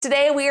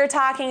Today we are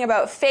talking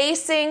about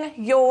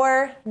facing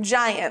your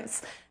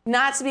giants,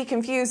 not to be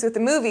confused with the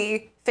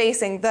movie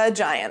Facing the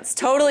Giants.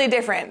 Totally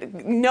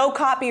different. No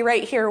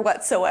copyright here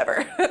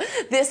whatsoever.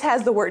 This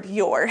has the word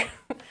your.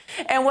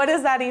 And what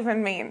does that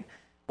even mean?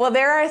 Well,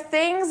 there are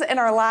things in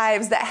our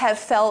lives that have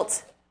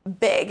felt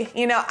big.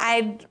 You know,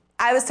 I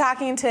was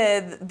talking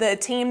to the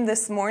team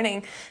this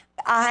morning.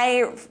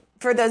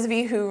 For those of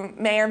you who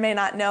may or may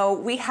not know,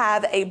 we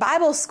have a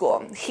Bible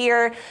school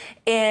here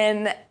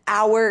in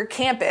our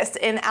campus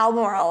in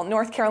Albemarle,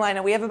 North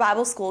Carolina. We have a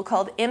Bible school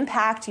called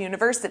Impact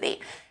University.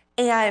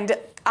 And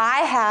I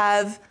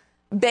have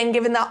been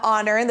given the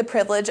honor and the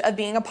privilege of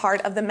being a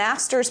part of the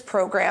master's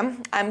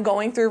program I'm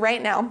going through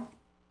right now.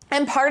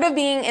 And part of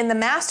being in the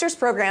master's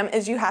program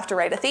is you have to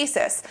write a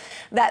thesis.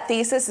 That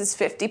thesis is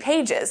 50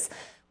 pages.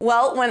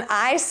 Well, when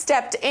I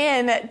stepped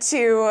in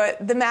to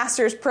the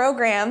master's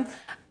program,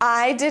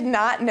 I did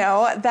not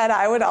know that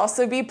I would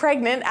also be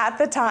pregnant at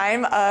the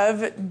time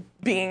of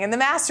being in the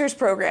master's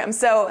program.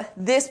 So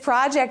this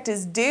project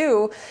is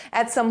due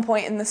at some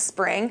point in the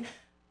spring.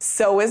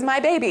 So is my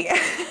baby.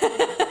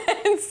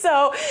 And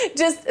so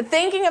just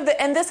thinking of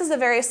and this is a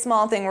very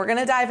small thing. We're going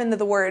to dive into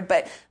the word,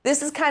 but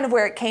this is kind of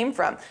where it came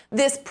from.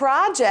 This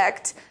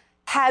project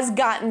has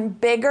gotten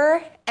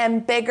bigger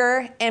and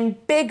bigger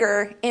and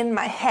bigger in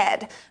my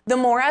head. The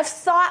more I've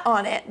thought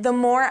on it, the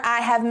more I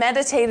have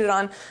meditated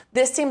on,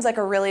 this seems like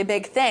a really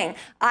big thing.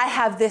 I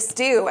have this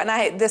due,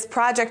 and this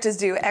project is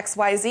due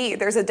XYZ.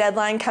 There's a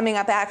deadline coming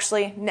up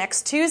actually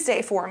next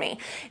Tuesday for me.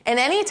 And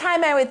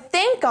anytime I would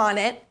think on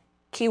it,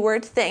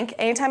 keyword think,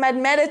 anytime I'd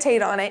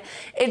meditate on it,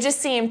 it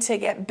just seemed to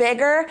get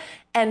bigger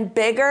and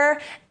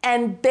bigger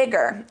and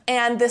bigger.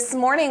 And this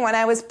morning when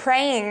I was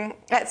praying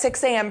at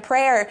 6 a.m.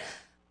 prayer,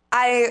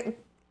 I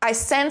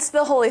sensed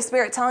the Holy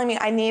Spirit telling me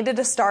I needed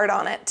to start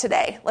on it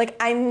today. Like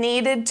I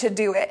needed to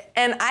do it.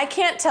 And I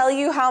can't tell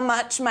you how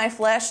much my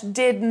flesh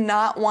did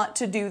not want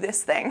to do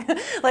this thing.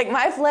 Like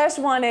my flesh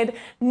wanted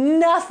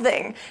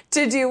nothing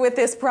to do with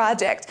this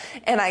project.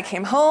 And I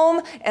came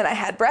home and I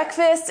had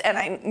breakfast and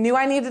I knew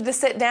I needed to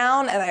sit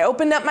down and I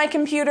opened up my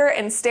computer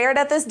and stared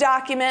at this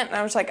document and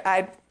I was like,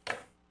 I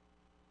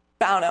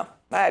don't know.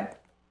 And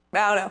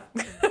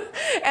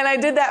I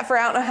did that for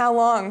I don't know how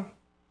long.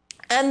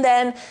 And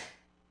then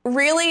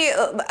really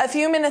a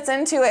few minutes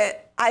into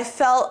it, I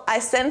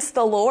sensed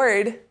the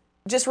Lord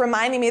just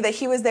reminding me that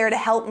he was there to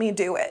help me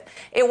do it.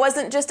 It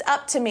wasn't just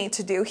up to me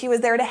to do. He was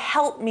there to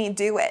help me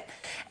do it.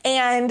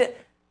 And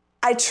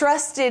I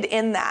trusted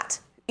in that.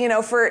 You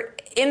know,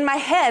 in my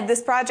head,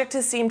 this project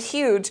has seemed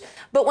huge.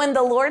 But when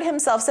the Lord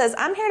himself says,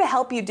 I'm here to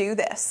help you do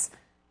this,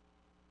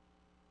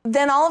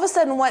 then all of a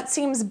sudden what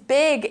seems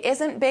big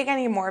isn't big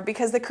anymore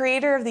because the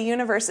creator of the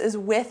universe is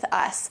with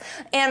us.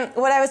 And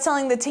what I was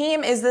telling the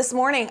team is this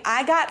morning,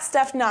 I got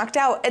stuff knocked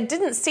out. It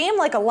didn't seem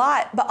like a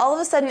lot, but all of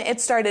a sudden it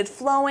started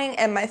flowing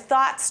and my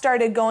thoughts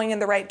started going in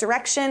the right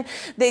direction.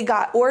 They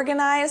got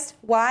organized.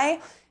 Why?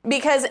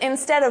 Because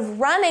instead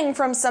of running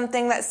from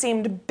something that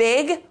seemed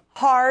big,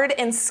 hard,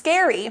 and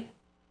scary,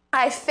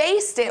 I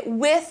faced it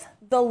with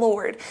the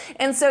Lord.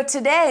 And so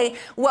today,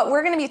 what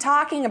we're going to be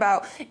talking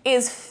about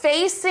is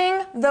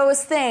facing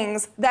those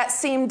things that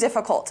seem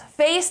difficult,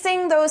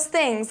 facing those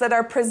things that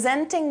are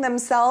presenting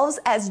themselves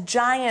as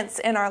giants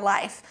in our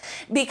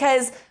life,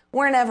 because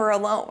we're never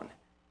alone.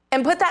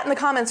 And put that in the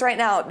comments right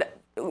now.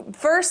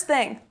 First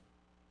thing,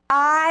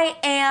 I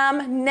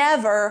am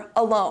never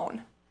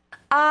alone.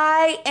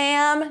 I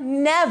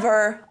am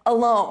never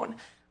alone.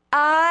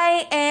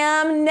 I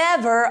am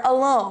never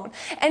alone.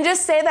 And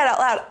just say that out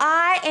loud.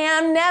 I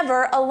am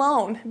never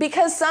alone.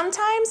 Because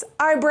sometimes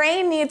our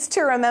brain needs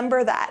to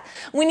remember that.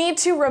 We need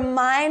to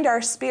remind our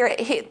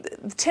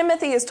spirit.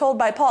 Timothy is told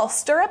by Paul,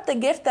 stir up the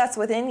gift that's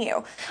within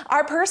you.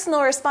 Our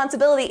personal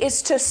responsibility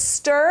is to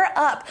stir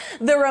up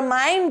the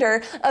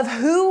reminder of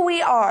who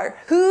we are,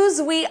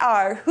 whose we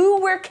are, who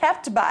we're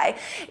kept by.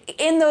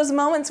 In those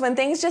moments when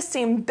things just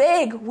seem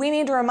big, we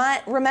need to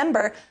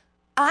remember,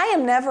 I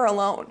am never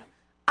alone.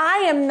 I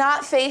am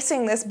not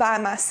facing this by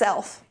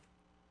myself.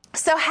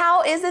 So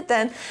how is it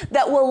then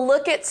that we'll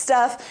look at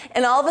stuff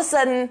and all of a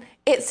sudden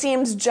it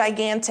seems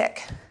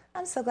gigantic?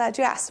 I'm so glad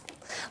you asked.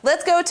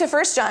 Let's go to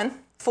 1 John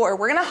 4.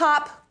 We're going to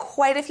hop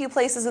quite a few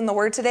places in the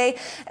Word today,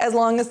 as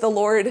long as the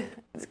Lord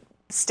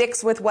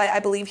sticks with what I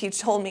believe he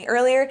told me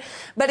earlier.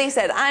 But he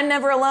said, I'm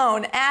never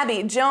alone.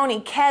 Abby,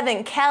 Joni,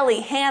 Kevin,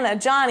 Kelly, Hannah,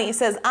 Johnny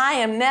says, I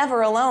am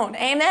never alone.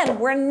 Amen.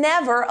 We're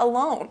never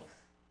alone.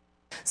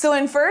 So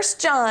in 1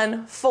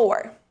 John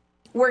 4,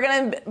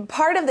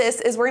 part of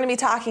this is we're going to be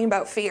talking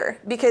about fear.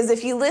 Because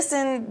if you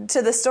listen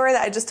to the story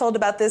that I just told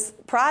about this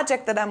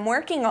project that I'm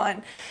working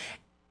on,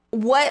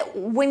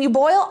 when you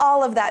boil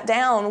all of that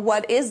down,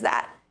 what is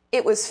that?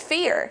 It was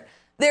fear.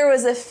 There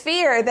was a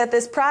fear that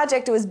this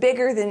project was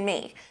bigger than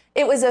me.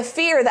 It was a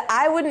fear that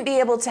I wouldn't be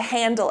able to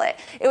handle it.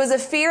 It was a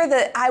fear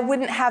that I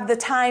wouldn't have the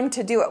time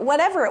to do it.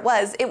 Whatever it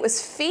was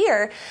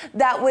fear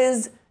that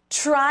was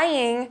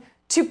trying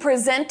to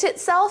present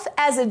itself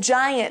as a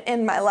giant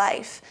in my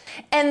life.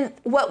 And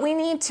what we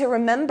need to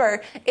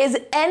remember is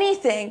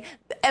anything,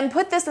 and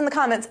put this in the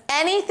comments,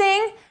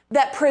 anything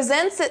that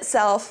presents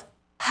itself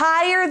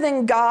higher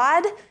than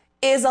God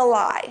is a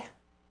lie.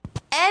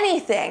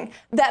 Anything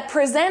that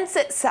presents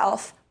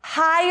itself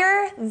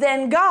higher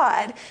than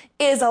God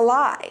is a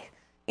lie.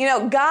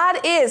 God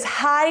is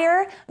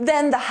higher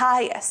than the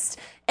highest.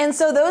 And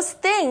so those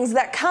things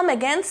that come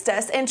against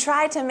us and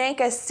try to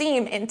make us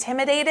seem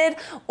intimidated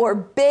or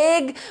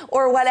big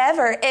or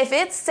whatever, if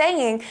it's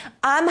saying,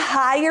 I'm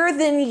higher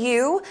than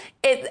you,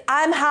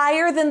 I'm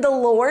higher than the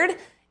Lord,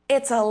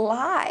 it's a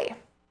lie.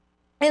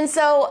 And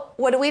so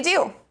what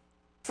do?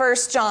 1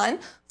 John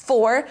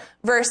 4,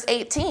 verse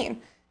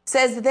 18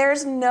 says,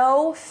 there's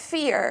no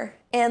fear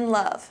in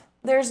love.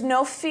 There's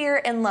no fear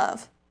in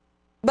love.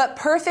 But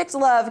perfect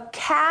love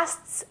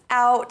casts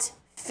out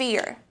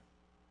fear,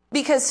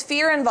 because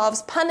fear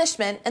involves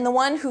punishment, and the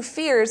one who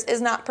fears is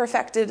not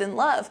perfected in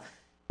love.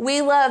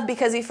 We love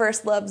because he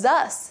first loves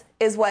us,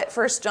 is what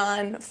 1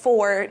 John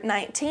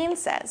 4:19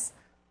 says.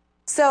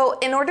 So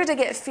in order to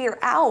get fear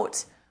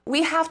out,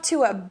 we have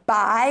to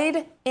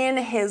abide in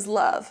his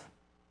love.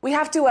 We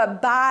have to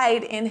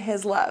abide in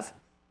his love.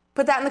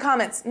 Put that in the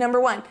comments.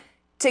 Number 1,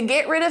 to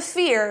get rid of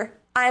fear,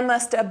 I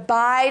must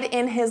abide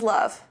in his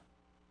love.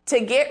 To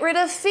get rid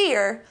of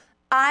fear,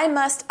 I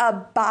must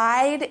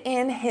abide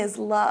in his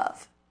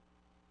love.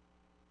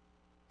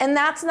 And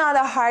that's not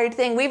a hard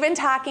thing. We've been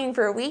talking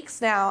for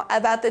weeks now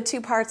about the 2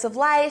 parts of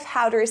life,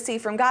 how to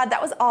receive from God.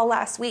 That was all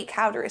last week,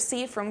 how to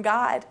receive from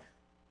God.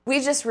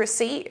 We just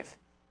receive.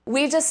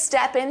 We just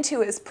step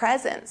into his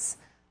presence.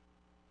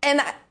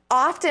 And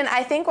often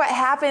I think what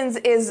happens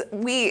is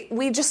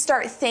we just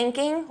start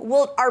thinking,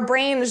 our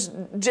brain is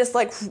just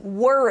like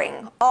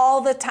whirring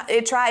all the time.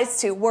 It tries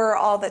to whir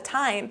all the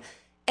time.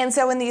 And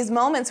so in these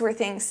moments where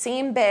things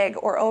seem big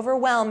or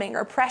overwhelming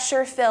or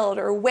pressure-filled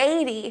or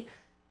weighty,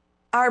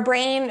 our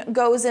brain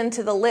goes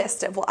into the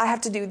list of, I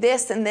have to do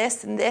this and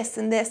this and this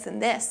and this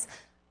and this.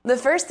 The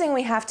first thing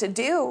we have to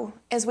do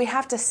is we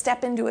have to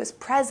step into his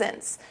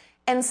presence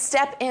and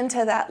step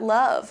into that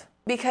love,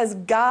 because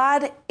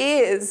God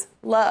is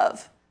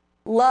love.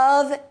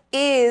 Love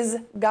is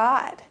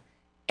God.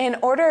 In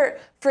order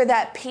for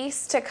that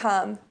peace to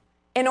come,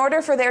 in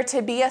order for there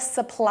to be a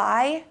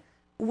supply,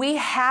 we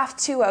have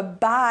to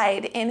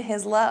abide in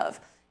his love.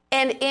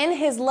 And in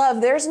his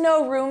love, there's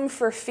no room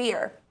for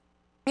fear.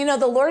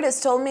 The Lord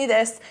has told me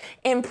this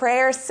in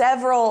prayer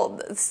several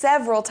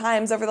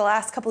times over the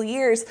last couple of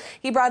years.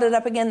 He brought it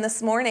up again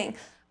this morning.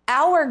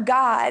 Our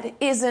God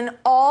is an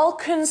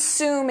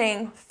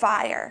all-consuming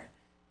fire.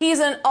 He's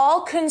an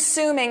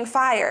all-consuming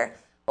fire.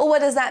 Well, what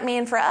does that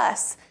mean for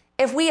us?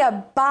 If we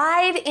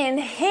abide in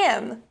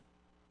him,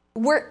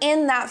 we're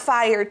in that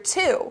fire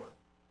too.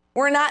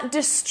 We're not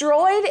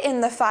destroyed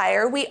in the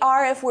fire. We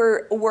are if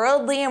we're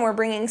worldly and we're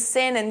bringing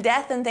sin and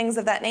death and things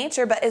of that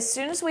nature. But as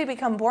soon as we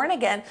become born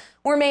again,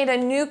 we're made a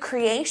new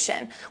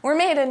creation. We're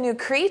made a new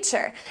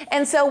creature.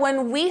 And so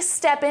when we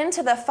step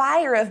into the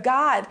fire of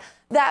God,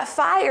 that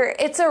fire,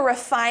 it's a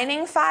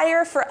refining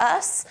fire for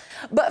us.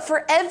 But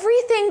for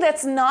everything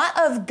that's not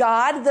of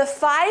God, the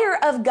fire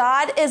of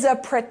God is a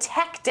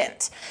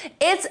protectant.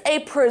 It's a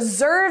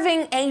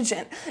preserving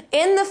agent.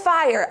 In the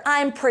fire,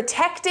 I'm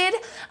protected,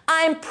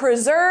 I'm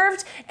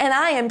preserved, and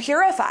I am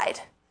purified.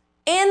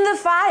 In the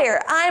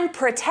fire, I'm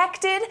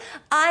protected,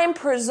 I'm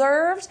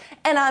preserved,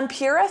 and I'm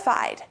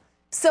purified.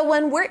 So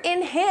when we're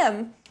in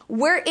him,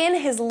 we're in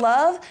his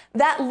love.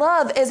 That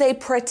love is a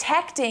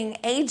protecting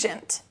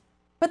agent.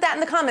 Put that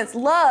in the comments.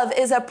 Love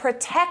is a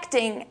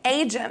protecting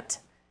agent.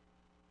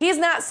 He's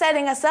not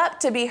setting us up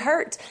to be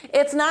hurt.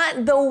 It's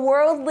not the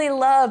worldly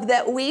love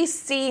that we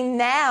see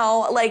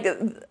now, like, oh,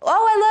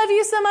 I love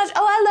you so much.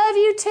 Oh, I love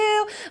you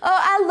too. Oh,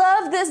 I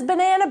love this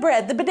banana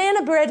bread. The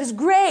banana bread is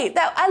great.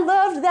 I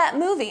loved that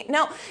movie.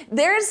 No,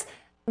 there's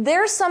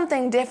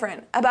something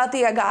different about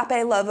the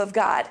agape love of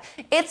God.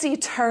 It's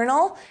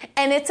eternal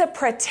and it's a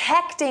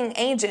protecting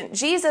agent.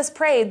 Jesus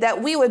prayed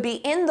that we would be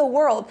in the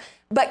world,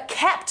 but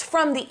kept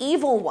from the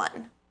evil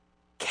one.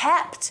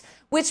 Kept,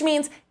 which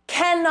means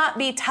cannot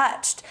be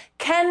touched,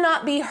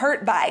 cannot be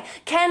hurt by,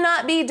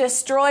 cannot be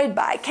destroyed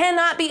by,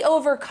 cannot be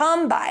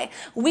overcome by.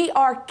 We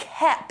are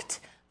kept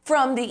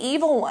from the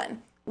evil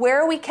one.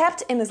 Where are we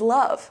kept? In his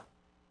love.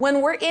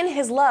 When we're in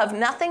his love,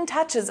 nothing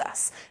touches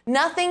us.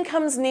 Nothing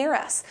comes near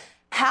us.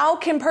 How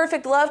can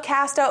perfect love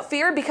cast out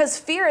fear? Because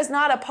fear is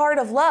not a part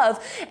of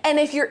love. And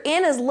if you're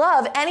in his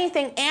love,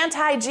 anything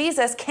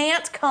anti-Jesus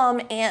can't come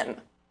in.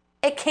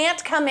 It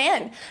can't come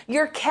in.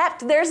 You're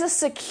kept. There's a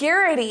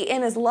security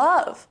in his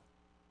love.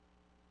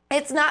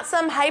 It's not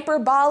some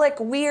hyperbolic,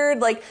 weird,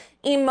 like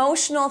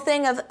emotional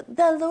thing of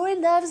the Lord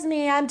loves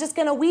me. I'm just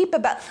going to weep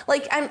about.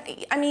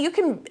 You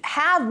can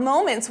have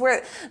moments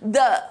where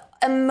the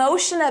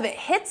emotion of it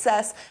hits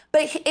us,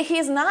 but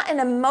he's not an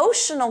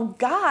emotional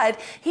God.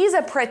 He's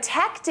a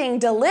protecting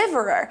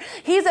deliverer.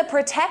 He's a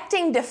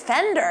protecting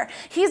defender.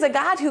 He's a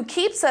God who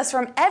keeps us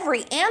from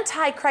every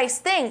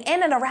antichrist thing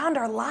in and around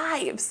our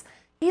lives.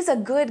 He's a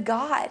good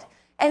God,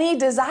 and he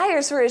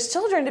desires for his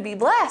children to be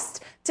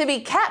blessed, to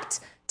be kept,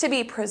 to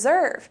be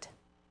preserved.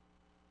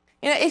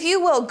 If you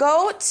will,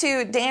 go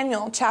to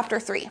Daniel chapter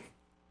 3.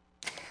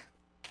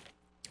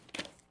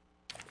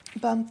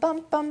 Bum,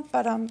 bum, bum,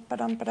 ba-dum,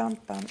 ba-dum, ba-dum,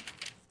 bum.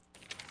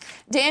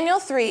 Daniel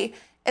 3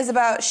 is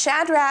about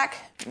Shadrach,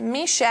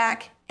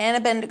 Meshach, and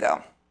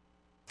Abednego.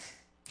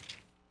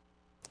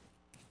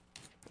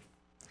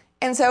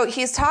 And so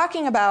he's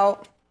talking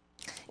about,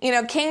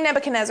 King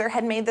Nebuchadnezzar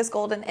had made this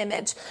golden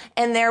image,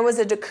 and there was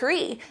a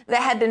decree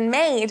that had been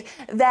made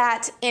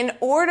that in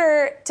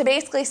order to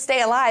basically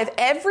stay alive,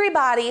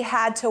 everybody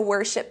had to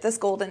worship this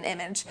golden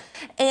image.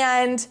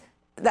 And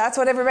that's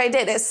what everybody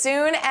did. As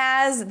soon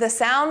as the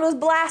sound was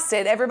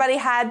blasted, everybody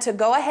had to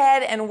go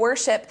ahead and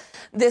worship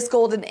this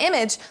golden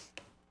image.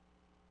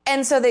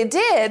 And so they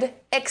did,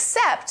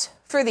 except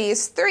for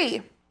these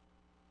three.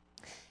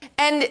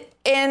 And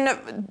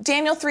in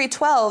Daniel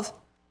 3:12,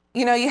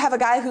 you have a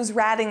guy who's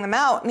ratting them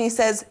out, and he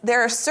says,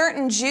 there are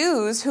certain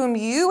Jews whom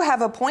you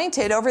have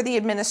appointed over the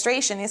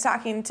administration. He's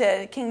talking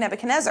to King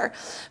Nebuchadnezzar,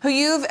 who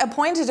you've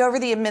appointed over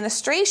the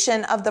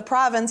administration of the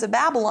province of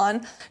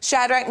Babylon,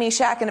 Shadrach,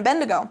 Meshach, and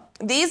Abednego.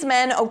 These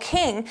men, O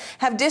king,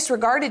 have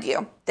disregarded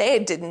you. They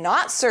did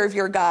not serve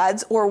your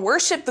gods or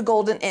worship the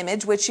golden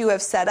image which you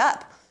have set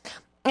up.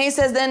 And he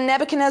says, then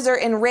Nebuchadnezzar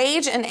in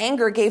rage and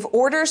anger gave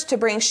orders to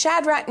bring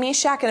Shadrach,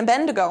 Meshach, and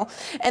Abednego.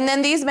 And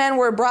then these men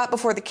were brought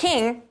before the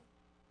king.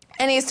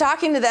 And he's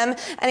talking to them,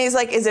 and he's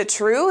like, is it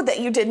true that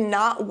you did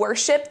not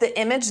worship the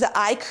image that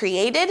I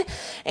created?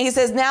 And he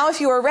says, now if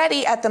you are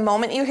ready, at the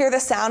moment you hear the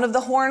sound of the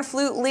horn,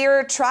 flute,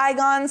 lyre,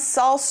 trigon,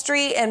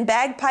 psaltery, and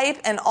bagpipe,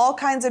 and all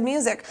kinds of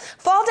music,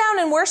 fall down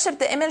and worship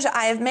the image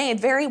I have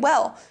made very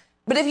well.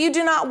 But if you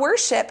do not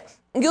worship,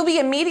 you'll be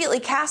immediately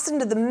cast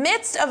into the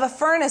midst of a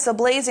furnace of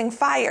blazing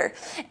fire.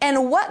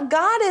 And what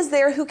God is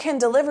there who can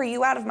deliver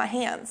you out of my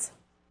hands?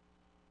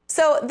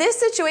 So this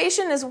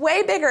situation is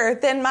way bigger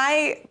than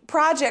my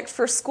project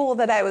for school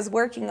that I was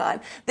working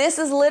on. This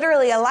is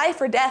literally a life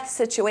or death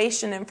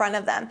situation in front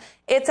of them.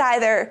 It's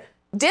either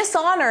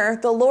dishonor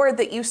the Lord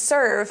that you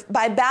serve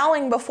by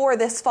bowing before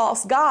this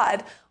false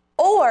god,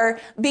 or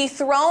be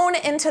thrown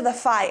into the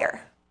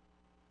fire,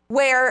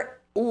 where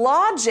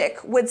logic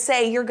would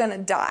say you're going to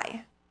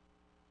die.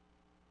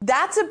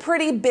 That's a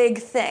pretty big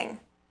thing.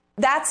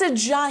 That's a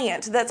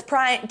giant that's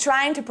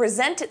trying to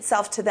present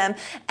itself to them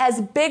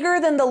as bigger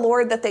than the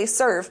Lord that they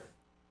serve.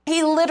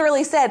 He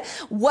literally said,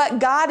 what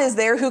God is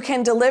there who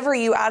can deliver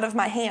you out of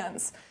my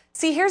hands?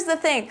 See, here's the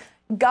thing.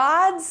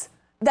 Things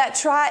that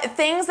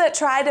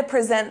try to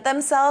present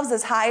themselves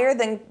as higher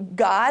than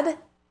God,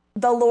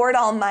 the Lord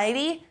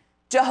Almighty,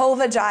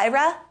 Jehovah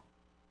Jireh,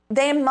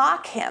 they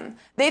mock him.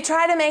 They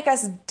try to make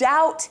us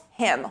doubt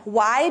him.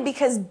 Why?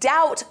 Because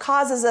doubt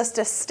causes us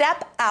to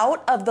step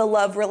out of the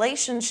love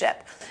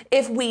relationship.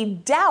 If we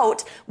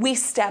doubt, we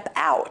step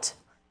out.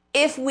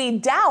 If we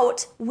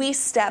doubt, we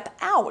step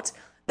out.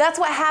 That's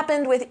what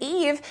happened with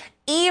Eve.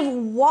 Eve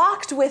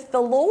walked with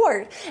the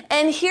Lord.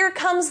 And here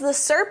comes the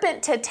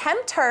serpent to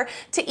tempt her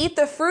to eat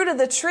the fruit of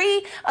the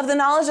tree of the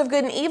knowledge of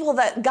good and evil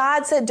that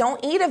God said,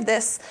 don't eat of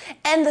this.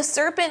 And the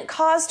serpent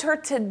caused her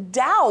to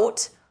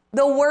doubt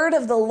the word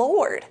of the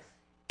Lord.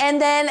 And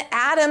then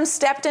Adam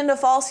stepped into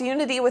false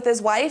unity with his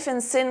wife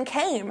and sin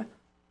came.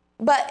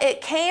 But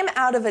it came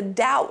out of a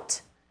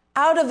doubt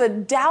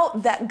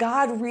that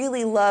God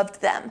really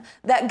loved them,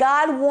 that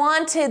God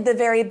wanted the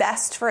very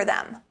best for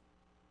them.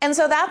 And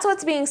so that's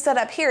what's being set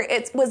up here.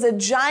 It was a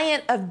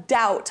giant of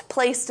doubt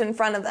placed in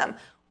front of them.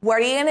 What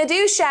are you going to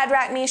do,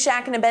 Shadrach,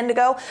 Meshach, and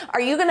Abednego?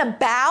 Are you going to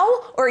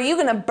bow or are you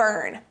going to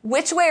burn?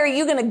 Which way are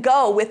you going to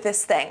go with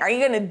this thing? Are you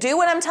going to do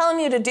what I'm telling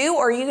you to do,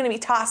 or are you going to be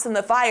tossed in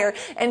the fire?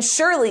 And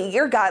surely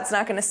your God's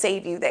not going to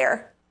save you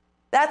there.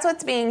 That's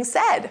what's being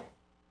said.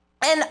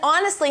 And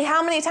honestly,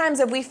 how many times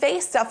have we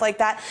faced stuff like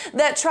that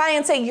try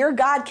and say, your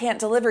God can't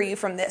deliver you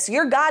from this.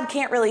 Your God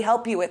can't really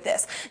help you with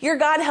this. Your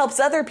God helps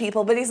other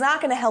people, but he's not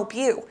going to help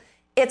you.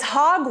 It's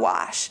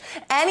hogwash.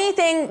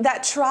 Anything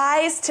that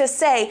tries to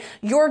say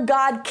your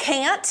God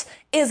can't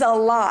is a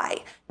lie,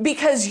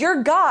 because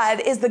your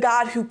God is the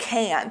God who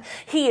can.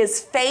 He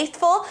is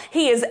faithful.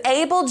 He is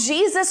able.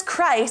 Jesus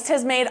Christ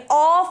has made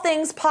all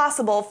things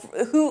possible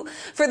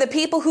for the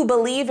people who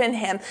believe in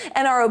him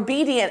and are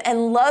obedient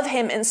and love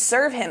him and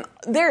serve him.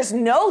 There's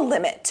no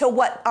limit to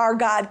what our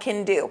God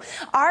can do.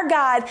 Our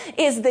God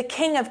is the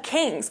King of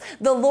Kings,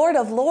 the Lord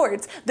of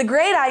Lords, the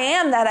great I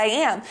am that I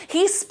am.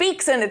 He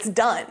speaks and it's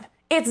done.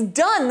 It's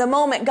done the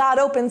moment God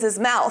opens his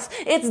mouth.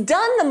 It's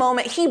done the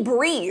moment he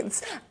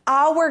breathes.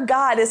 Our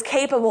God is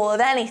capable of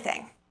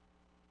anything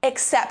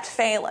except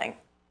failing.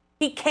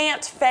 He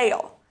can't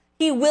fail.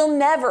 He will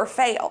never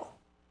fail.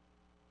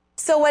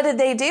 So what did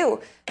they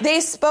do? They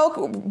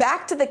spoke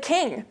back to the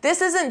king.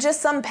 This isn't just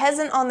some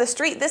peasant on the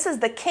street. This is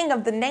the king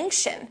of the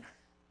nation.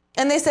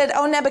 And they said,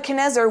 "O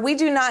Nebuchadnezzar, we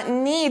do not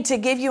need to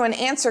give you an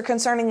answer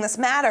concerning this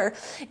matter.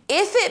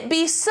 If it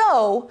be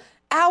so,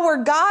 our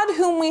God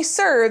whom we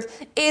serve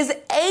is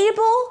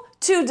able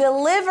to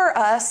deliver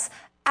us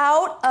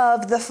out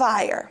of the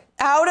fire,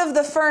 out of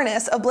the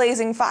furnace of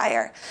blazing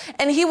fire,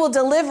 and he will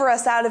deliver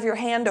us out of your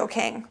hand, O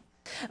king.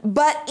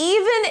 But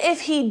even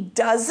if he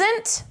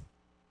doesn't,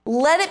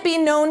 Let it be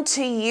known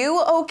to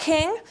you, O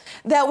king,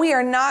 that we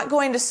are not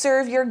going to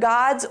serve your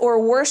gods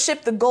or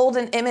worship the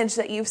golden image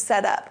that you've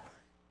set up.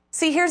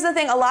 See, here's the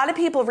thing. A lot of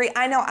people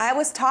I know I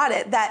was taught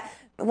it that,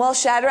 well,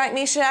 Shadrach,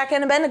 Meshach,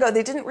 and Abednego,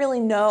 they didn't really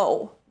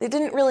know. They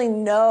didn't really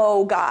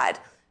know God.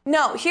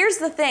 No, here's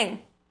the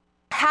thing.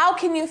 How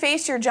can you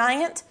face your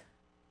giant?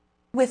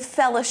 With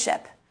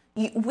fellowship.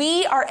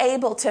 We are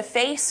able to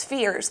face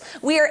fears.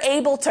 We are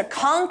able to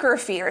conquer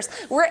fears.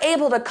 We're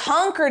able to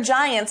conquer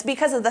giants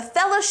because of the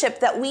fellowship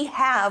that we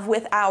have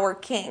with our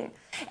King.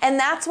 And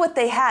that's what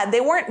they had.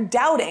 They weren't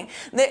doubting.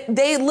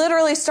 They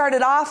literally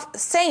started off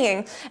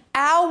saying,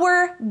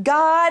 our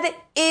God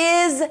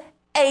is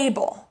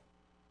able.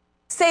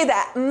 Say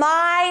that.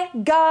 My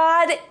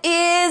God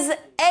is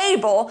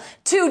able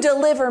to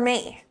deliver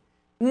me.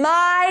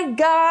 My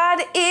God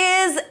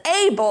is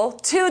able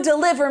to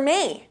deliver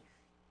me.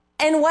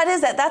 And what is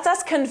that? That's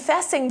us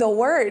confessing the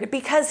word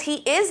because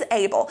he is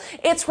able.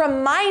 It's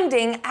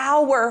reminding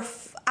our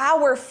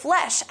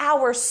flesh,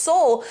 our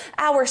soul,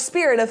 our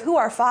spirit of who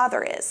our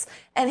Father is.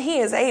 And he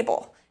is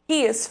able.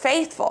 He is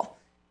faithful.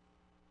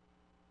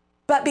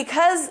 But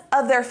because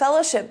of their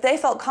fellowship, they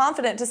felt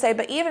confident to say,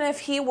 but even if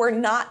he were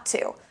not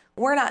to,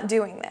 we're not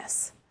doing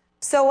this.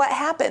 So what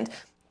happened?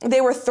 They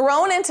were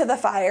thrown into the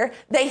fire.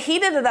 They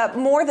heated it up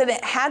more than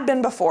it had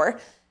been before.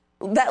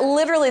 That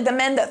literally the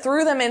men that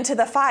threw them into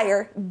the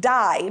fire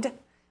died.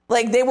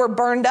 Like they were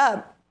burned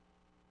up.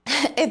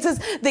 It says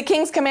the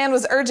king's command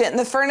was urgent and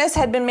the furnace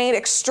had been made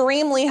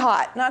extremely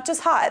hot. Not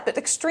just hot, but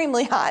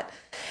extremely hot.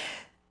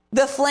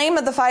 The flame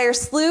of the fire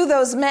slew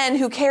those men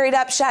who carried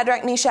up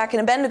Shadrach, Meshach,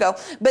 and Abednego.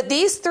 But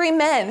these three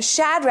men,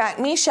 Shadrach,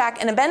 Meshach,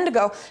 and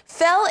Abednego,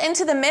 fell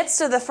into the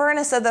midst of the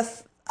furnace of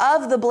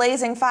the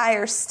blazing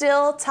fire,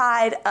 still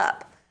tied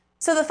up.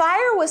 So the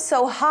fire was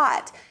so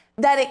hot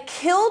that it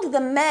killed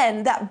the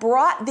men that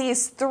brought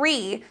these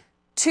three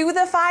to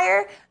the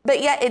fire,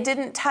 but yet it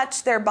didn't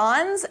touch their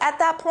bonds at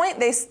that point.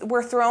 They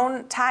were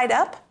thrown tied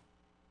up.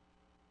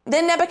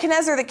 Then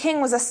Nebuchadnezzar the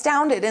king was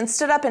astounded and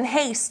stood up in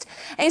haste.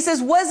 And he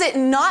says, was it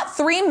not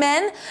three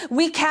men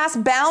we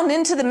cast bound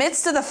into the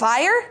midst of the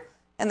fire?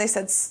 And they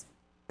said,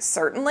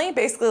 certainly,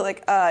 basically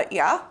like,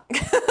 yeah.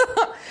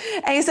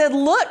 And he said,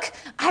 look,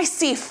 I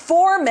see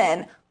four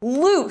men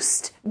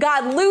loosed.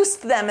 God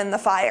loosed them in the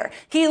fire.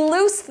 He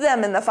loosed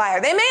them in the fire.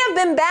 They may have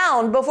been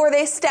bound before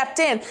they stepped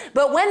in,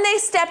 but when they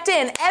stepped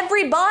in,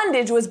 every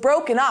bondage was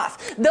broken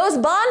off. Those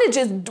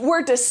bondages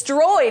were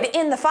destroyed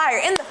in the fire.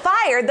 In the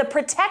fire, the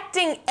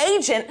protecting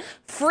agent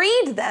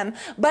freed them,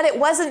 but it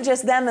wasn't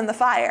just them in the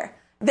fire.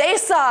 They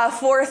saw a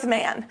fourth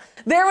man.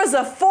 There was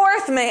a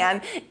fourth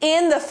man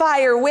in the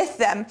fire with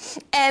them,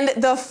 and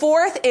the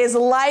fourth is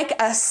like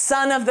a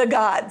son of the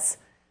gods.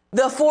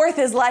 The fourth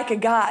is like a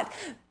god.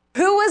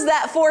 Who was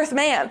that fourth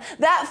man?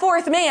 That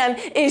fourth man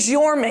is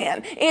your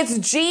man. It's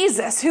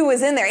Jesus who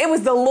was in there. It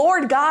was the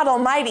Lord God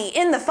Almighty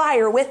in the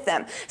fire with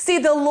them. See,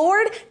 the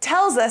Lord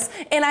tells us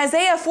in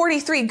Isaiah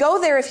 43,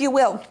 go there if you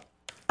will.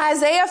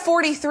 Isaiah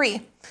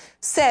 43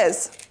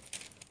 says,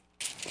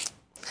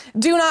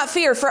 do not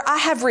fear, for I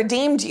have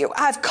redeemed you.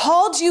 I've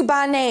called you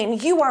by name.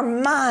 You are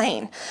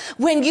mine.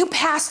 When you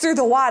pass through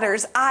the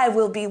waters, I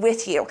will be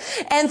with you.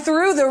 And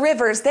through the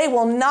rivers, they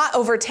will not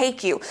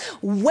overtake you.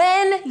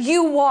 When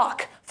you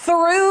walk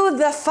through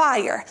the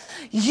fire,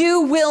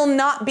 you will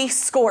not be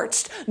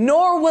scorched,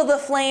 nor will the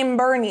flame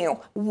burn you.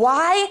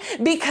 Why?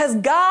 Because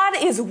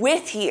God is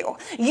with you.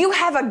 You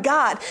have a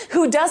God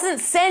who doesn't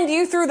send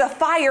you through the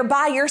fire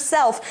by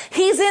yourself.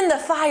 He's in the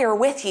fire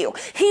with you.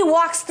 He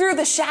walks through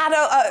the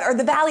shadow or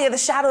the valley of the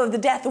shadow of the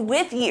death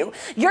with you.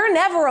 You're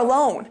never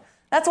alone.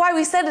 That's why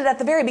we said it at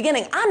the very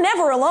beginning. I'm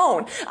never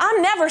alone.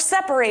 I'm never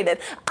separated.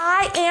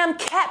 I am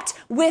kept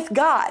with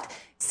God.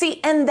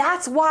 See, and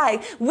that's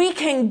why we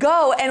can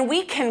go and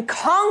we can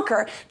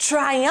conquer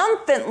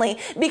triumphantly,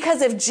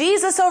 because if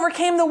Jesus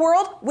overcame the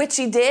world, which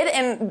he did,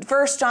 and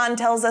 1 John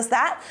tells us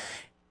that,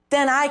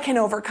 then I can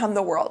overcome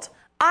the world.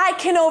 I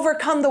can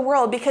overcome the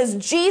world because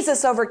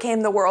Jesus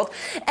overcame the world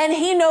and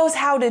he knows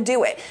how to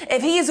do it.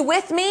 If he's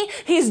with me,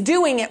 he's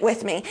doing it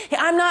with me.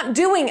 I'm not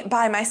doing it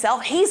by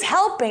myself. He's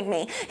helping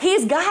me.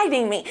 He's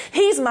guiding me.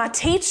 He's my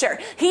teacher.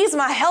 He's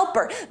my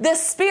helper. The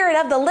Spirit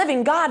of the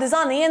living God is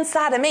on the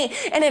inside of me.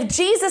 And if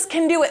Jesus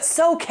can do it,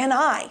 so can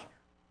I.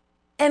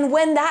 And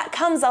when that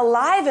comes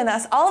alive in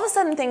us, all of a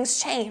sudden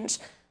things change.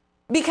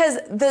 Because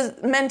the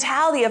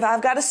mentality of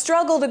I've got to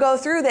struggle to go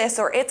through this,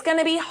 or it's going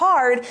to be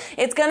hard,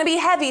 it's going to be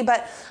heavy,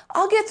 but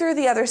I'll get through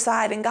the other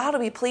side and God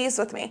will be pleased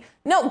with me.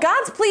 No,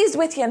 God's pleased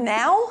with you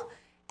now,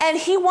 and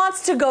he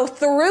wants to go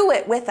through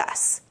it with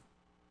us.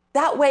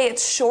 That way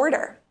it's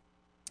shorter.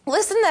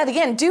 Listen to that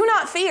again. Do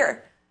not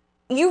fear.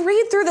 You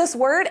read through this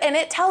word and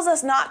it tells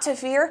us not to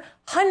fear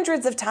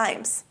hundreds of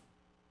times.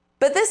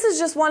 But this is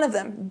just one of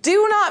them.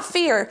 Do not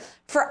fear,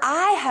 for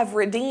I have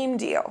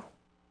redeemed you.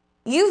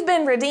 You've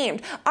been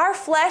redeemed. Our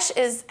flesh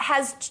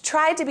has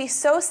tried to be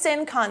so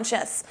sin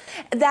conscious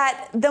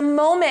that the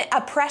moment a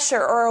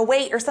pressure or a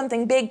weight or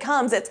something big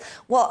comes, it's,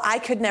 well, I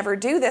could never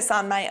do this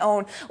on my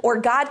own,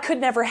 or God could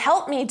never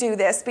help me do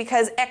this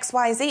because X,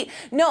 Y, Z.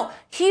 No,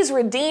 he's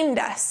redeemed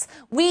us.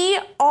 We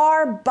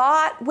are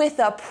bought with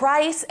a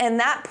price, and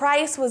that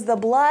price was the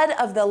blood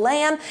of the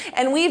Lamb,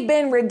 and we've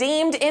been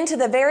redeemed into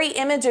the very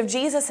image of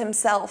Jesus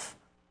himself.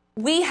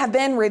 We have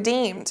been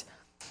redeemed.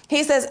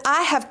 He says,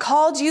 I have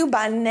called you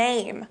by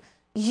name.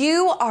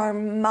 You are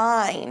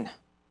mine.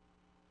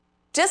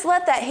 Just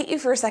let that hit you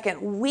for a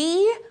second.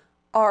 We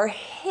are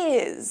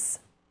his.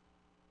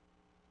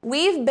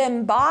 We've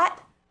been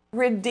bought,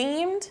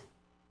 redeemed,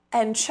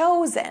 and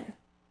chosen.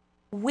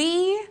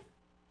 We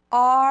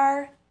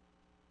are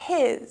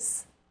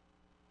his.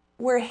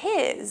 We're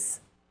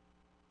his.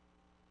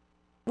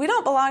 We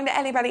don't belong to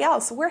anybody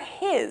else. We're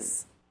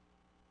his.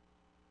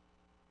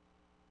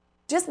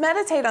 Just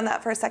meditate on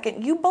that for a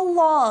second. You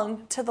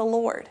belong to the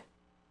Lord.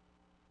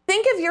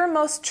 Think of your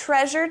most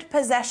treasured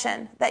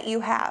possession that you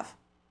have.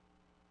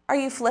 Are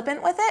you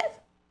flippant with it?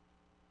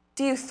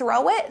 Do you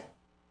throw it?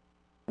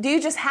 Do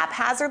you just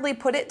haphazardly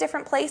put it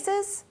different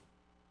places?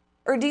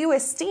 Or do you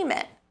esteem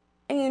it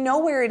and you know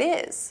where it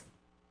is?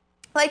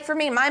 Like for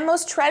me, my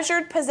most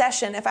treasured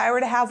possession, if I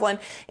were to have one,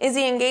 is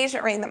the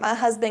engagement ring that my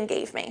husband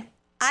gave me.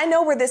 I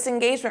know where this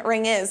engagement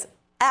ring is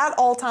at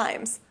all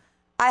times.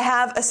 I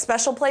have a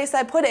special place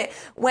I put it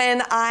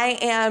when I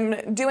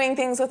am doing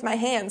things with my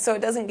hands so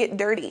it doesn't get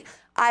dirty.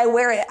 I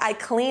wear it, I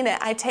clean it,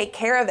 I take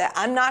care of it.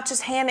 I'm not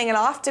just handing it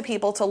off to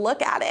people to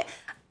look at it.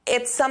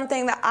 It's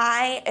something that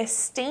I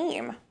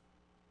esteem.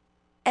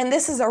 And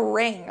this is a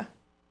ring.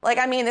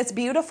 It's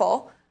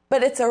beautiful,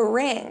 but it's a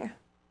ring.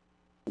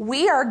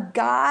 We are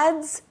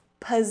God's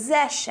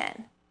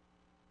possession.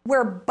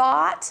 We're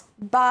bought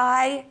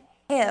by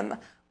him.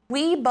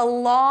 We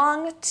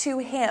belong to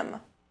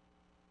him.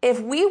 If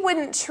we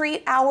wouldn't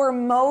treat our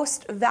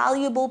most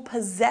valuable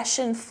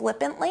possession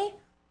flippantly,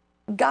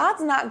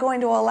 God's not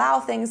going to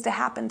allow things to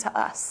happen to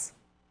us.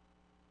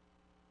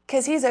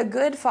 Because he's a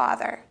good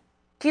father.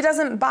 He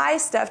doesn't buy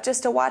stuff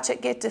just to watch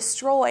it get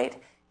destroyed.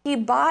 He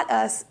bought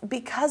us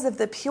because of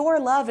the pure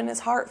love in his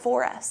heart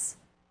for us.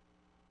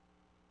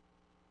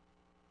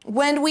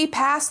 When we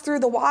pass through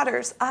the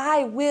waters,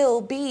 I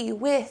will be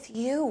with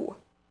you.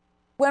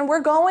 When we're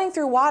going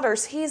through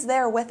waters, he's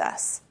there with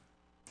us.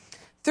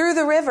 Through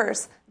the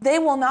rivers, they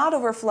will not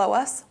overflow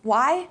us.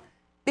 Why?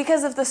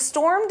 Because if the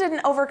storm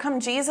didn't overcome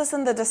Jesus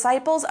and the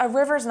disciples, a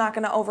river's not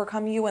going to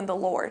overcome you and the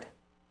Lord.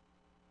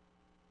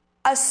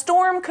 A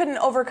storm couldn't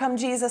overcome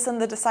Jesus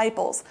and the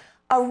disciples.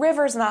 A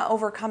river's not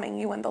overcoming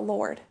you and the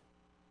Lord.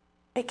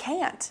 It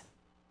can't.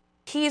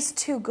 He's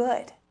too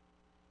good.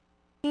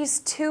 He's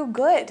too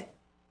good.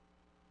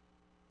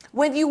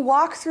 When you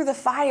walk through the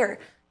fire,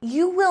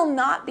 you will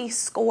not be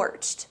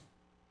scorched.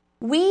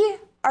 We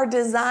are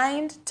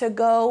designed to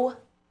go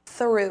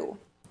through.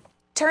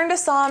 Turn to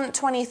Psalm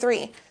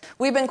 23.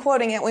 We've been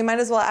quoting it. We might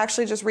as well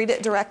actually just read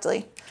it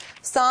directly.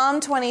 Psalm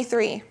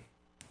 23.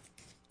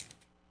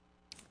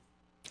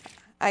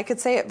 I could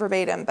say it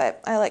verbatim,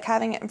 but I like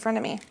having it in front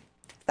of me.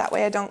 That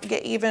way I don't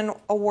get even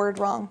a word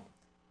wrong.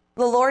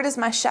 The Lord is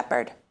my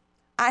shepherd.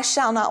 I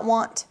shall not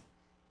want.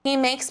 He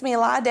makes me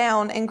lie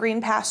down in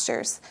green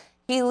pastures.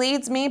 He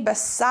leads me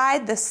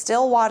beside the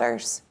still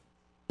waters.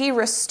 He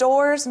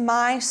restores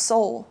my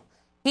soul.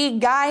 He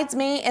guides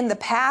me in the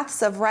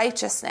paths of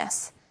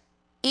righteousness,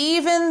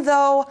 even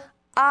though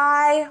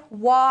I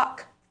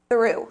walk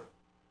through.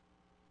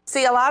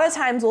 See, a lot of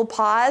times we'll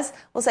pause.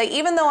 We'll say,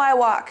 even though I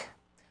walk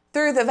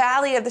through the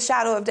valley of the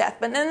shadow of death.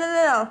 But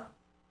no.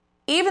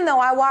 Even though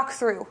I walk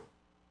through,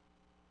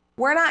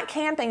 we're not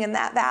camping in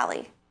that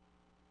valley.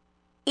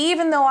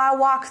 Even though I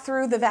walk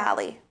through the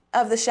valley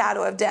of the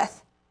shadow of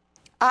death,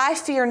 I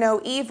fear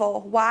no evil.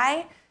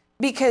 Why?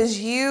 Because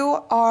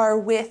you are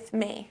with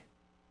me.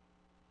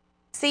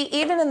 See,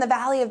 even in the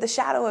valley of the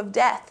shadow of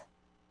death,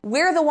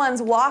 we're the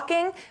ones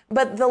walking,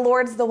 but the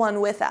Lord's the one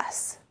with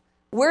us.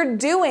 We're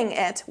doing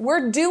it.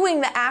 We're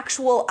doing the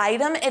actual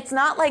item. It's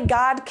not like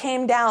God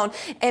came down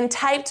and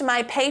typed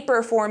my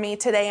paper for me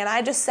today and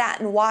I just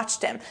sat and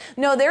watched him.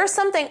 No, there's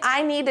something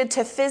I needed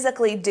to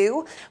physically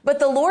do, but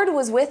the Lord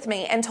was with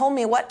me and told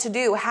me what to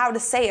do, how to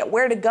say it,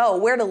 where to go,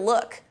 where to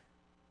look.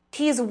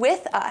 He's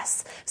with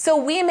us. So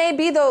we may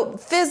be the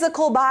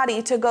physical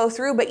body to go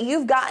through, but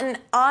you've got an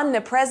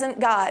omnipresent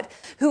God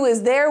who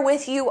is there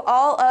with you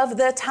all of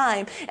the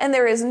time. And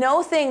there is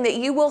no thing that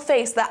you will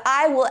face, that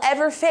I will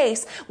ever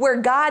face,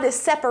 where God is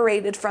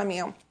separated from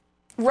you.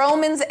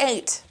 Romans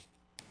 8.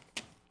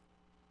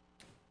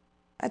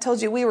 I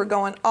told you we were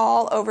going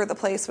all over the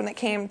place when it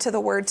came to the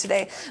word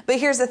today. But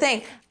here's the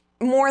thing.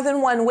 more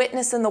than one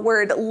witness in the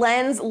word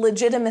lends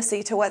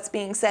legitimacy to what's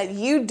being said.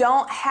 We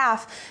don't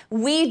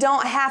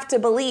have to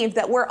believe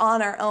that we're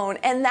on our own.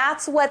 And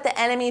that's what the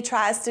enemy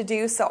tries to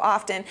do so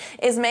often,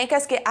 is make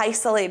us get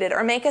isolated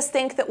or make us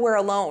think that we're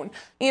alone.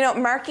 You know,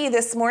 Marky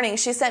this morning,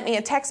 she sent me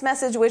a text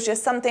message, which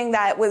is something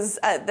that was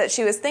that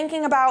she was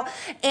thinking about.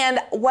 And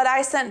what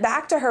I sent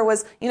back to her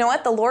was, you know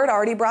what? The Lord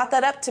already brought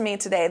that up to me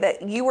today,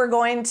 that you were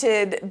going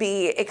to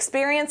be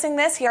experiencing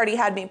this. He already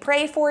had me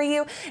pray for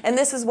you. And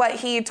this is what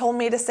he told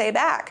me to say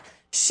back.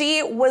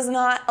 She was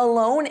not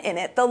alone in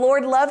it. The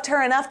Lord loved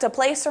her enough to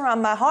place her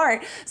on my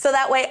heart so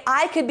that way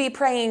I could be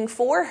praying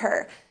for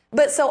her.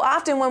 But so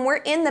often when we're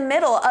in the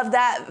middle of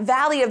that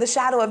valley of the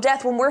shadow of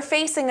death, when we're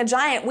facing a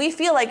giant, we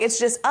feel like it's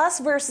just us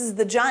versus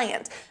the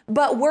giant.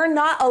 But we're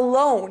not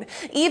alone.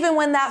 Even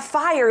when that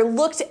fire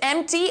looked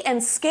empty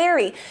and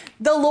scary,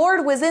 the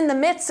Lord was in the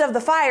midst of the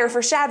fire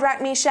for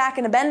Shadrach, Meshach,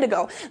 and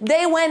Abednego.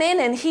 They went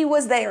in and he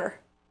was there.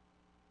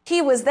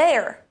 He was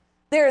there.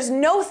 There is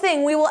no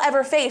thing we will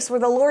ever face where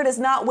the Lord is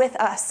not with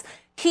us.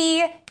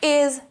 He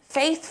is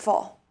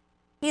faithful.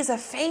 He's a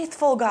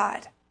faithful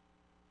God.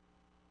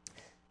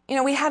 You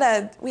know, we had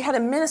a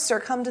minister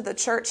come to the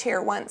church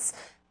here once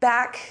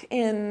back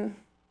in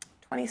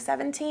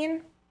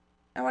 2017,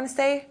 I want to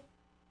say.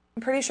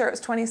 I'm pretty sure it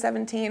was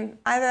 2017,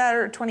 either that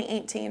or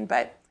 2018,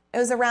 but it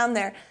was around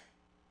there.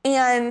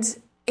 And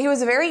he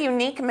was a very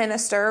unique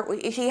minister.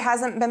 He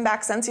hasn't been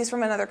back since. He's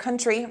from another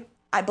country,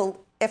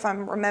 if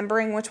I'm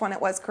remembering which one it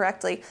was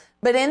correctly.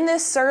 But in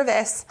this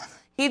service,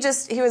 he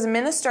was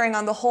ministering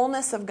on the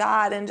wholeness of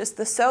God and just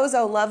the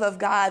sozo love of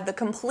God, the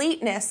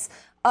completeness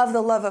of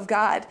the love of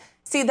God.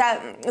 See,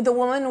 that the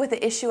woman with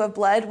the issue of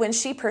blood, when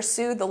she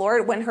pursued the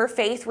Lord, when her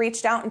faith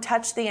reached out and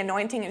touched the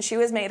anointing and she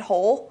was made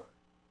whole,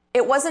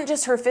 it wasn't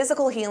just her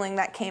physical healing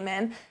that came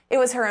in. It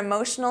was her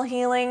emotional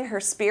healing, her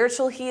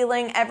spiritual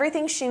healing,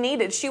 everything she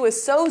needed. She was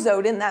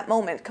sozoed in that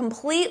moment,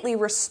 completely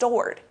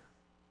restored.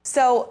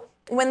 So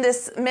when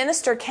this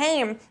minister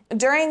came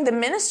during the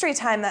ministry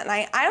time that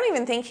night, I don't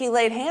even think he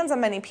laid hands on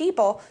many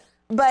people,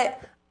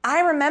 but I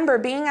remember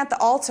being at the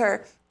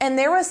altar and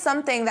there was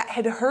something that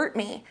had hurt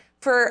me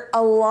for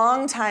a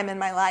long time in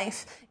my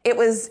life. It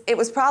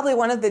was probably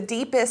one of the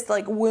deepest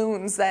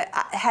wounds that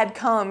had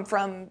come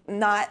from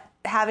not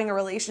having a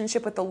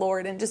relationship with the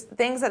Lord and just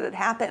things that had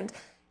happened.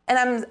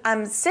 And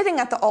I'm sitting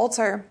at the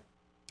altar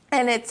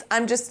and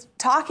I'm just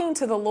talking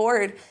to the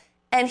Lord,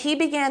 and he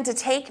began to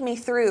take me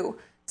through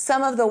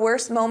some of the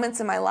worst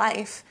moments in my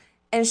life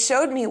and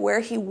showed me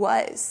where he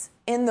was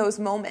in those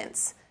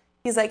moments.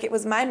 He's like, it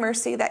was my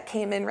mercy that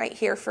came in right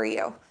here for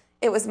you.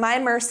 It was my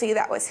mercy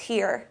that was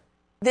here.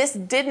 This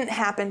didn't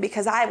happen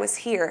because I was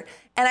here.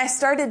 And I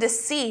started to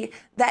see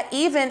that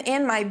even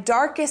in my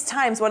darkest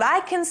times, what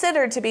I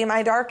considered to be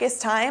my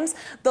darkest times,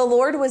 the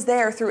Lord was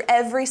there through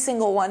every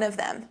single one of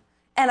them.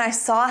 And I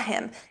saw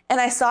him,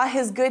 and I saw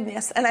his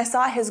goodness, and I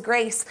saw his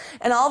grace.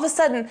 And all of a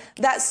sudden,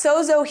 that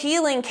sozo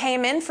healing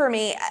came in for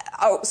me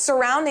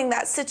surrounding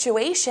that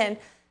situation,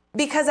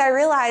 because I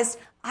realized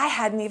I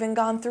hadn't even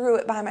gone through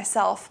it by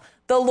myself.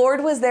 The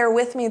Lord was there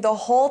with me the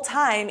whole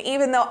time.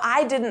 Even though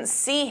I didn't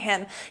see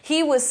him,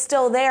 he was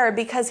still there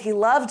because he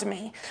loved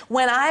me.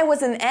 When I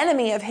was an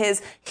enemy of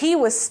his, he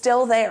was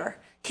still there.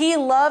 He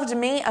loved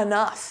me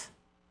enough.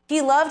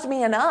 He loved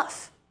me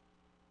enough.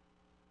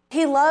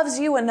 He loves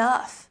you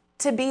enough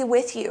to be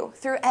with you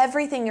through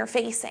everything you're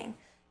facing.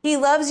 He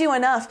loves you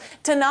enough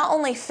to not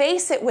only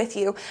face it with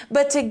you,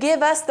 but to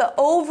give us the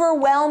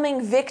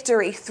overwhelming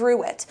victory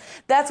through it.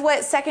 That's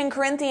what 2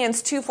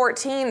 Corinthians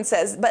 2:14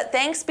 says. But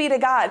thanks be to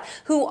God,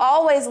 who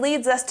always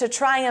leads us to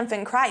triumph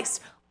in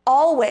Christ.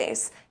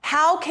 Always.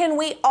 How can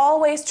we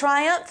always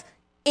triumph?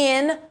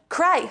 In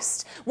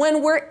Christ.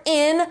 When we're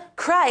in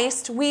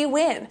Christ, we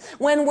win.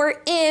 When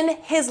we're in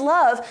his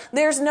love,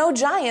 there's no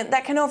giant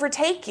that can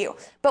overtake you.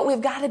 But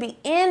we've got to be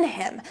in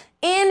him.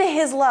 In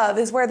his love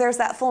is where there's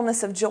that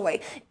fullness of joy.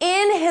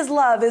 In his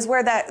love is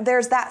where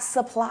there's that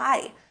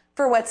supply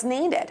for what's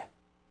needed.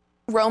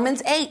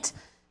 Romans 8.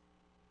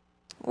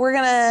 We're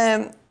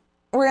going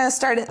to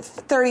start at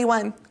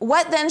 31.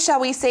 What then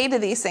shall we say to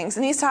these things?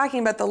 And he's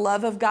talking about the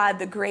love of God,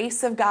 the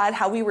grace of God,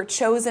 how we were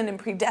chosen and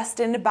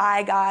predestined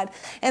by God.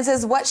 And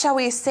says, what shall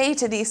we say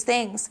to these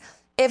things?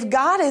 If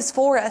God is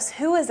for us,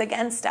 who is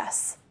against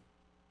us?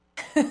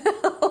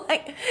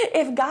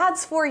 If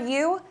God's for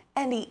you,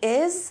 and he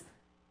is,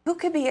 who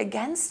could be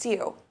against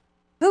you?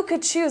 Who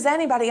could choose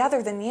anybody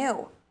other than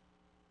you?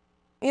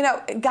 You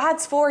know,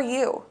 God's for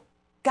you.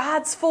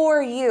 God's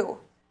for you.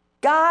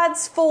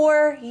 God's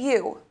for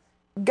you.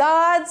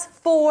 God's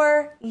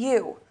for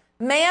you.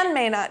 Man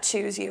may not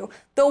choose you.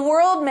 The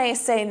world may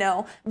say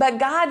no, but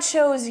God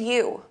chose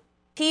you.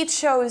 He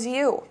chose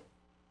you.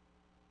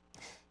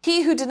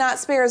 He who did not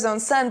spare his own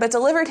son, but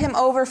delivered him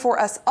over for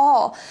us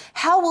all,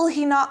 how will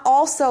he not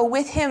also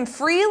with him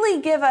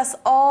freely give us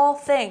all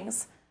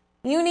things?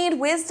 You need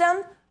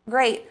wisdom?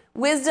 Great.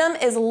 Wisdom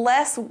is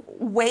less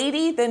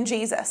weighty than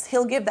Jesus.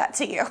 He'll give that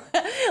to you.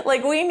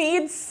 We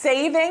need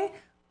saving.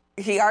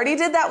 He already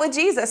did that with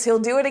Jesus. He'll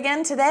do it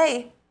again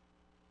today.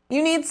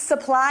 You need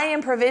supply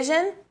and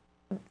provision?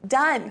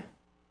 Done.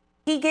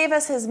 He gave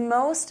us his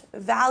most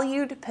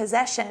valued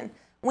possession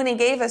when he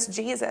gave us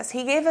Jesus.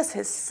 He gave us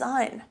his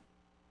son.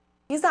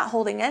 He's not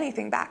holding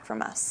anything back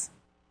from us.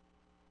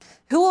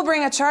 Who will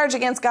bring a charge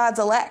against God's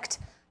elect?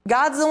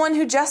 God's the one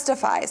who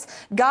justifies.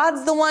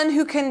 God's the one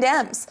who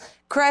condemns.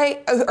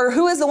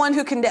 Who is the one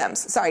who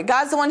condemns? Sorry,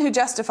 God's the one who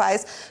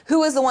justifies.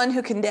 Who is the one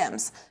who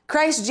condemns?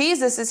 Christ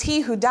Jesus is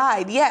he who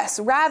died. Yes,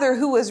 rather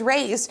who was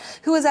raised,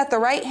 who is at the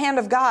right hand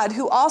of God,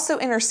 who also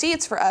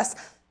intercedes for us.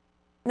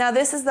 Now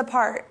this is the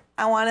part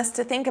I want us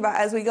to think about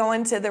as we go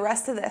into the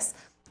rest of this.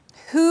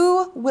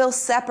 Who will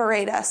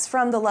separate us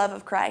from the love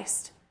of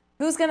Christ?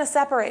 Who's going to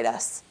separate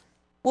us?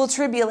 Will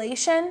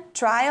tribulation,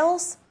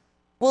 trials,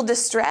 will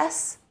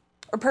distress,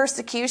 or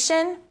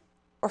persecution,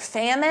 or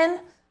famine,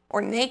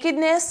 or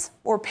nakedness,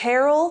 or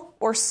peril,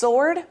 or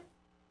sword?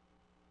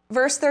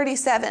 Verse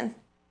 37.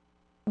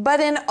 But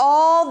in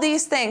all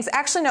these things,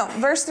 actually no,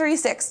 verse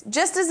 36,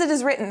 just as it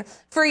is written,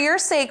 for your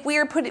sake we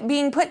are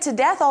being put to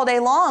death all day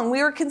long.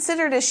 We were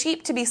considered as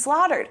sheep to be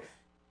slaughtered.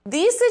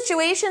 These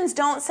situations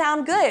don't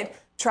sound good.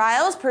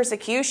 Trials,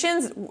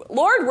 persecutions,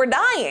 Lord, we're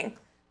dying.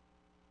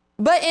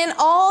 But in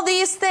all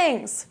these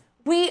things,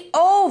 we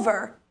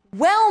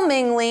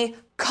overwhelmingly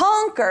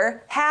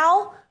conquer,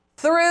 how?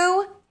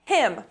 Through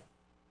him.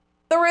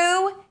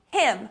 Through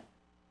him.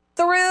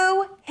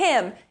 Through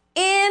him.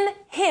 In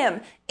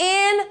him.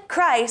 In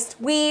Christ,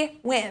 we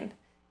win.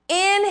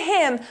 In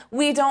him,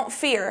 we don't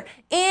fear.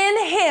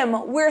 In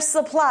him, we're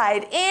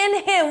supplied.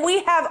 In him,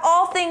 we have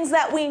all things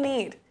that we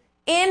need.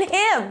 In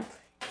him.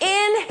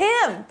 In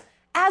him.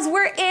 As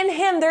we're in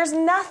him, there's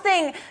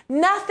nothing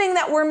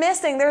that we're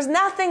missing. There's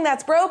nothing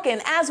that's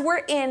broken as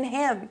we're in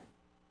him.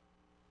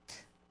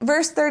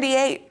 Verse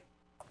 38.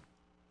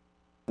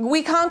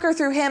 We conquer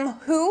through him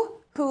who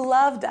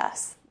loved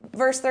us.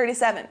 Verse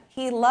 37.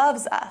 He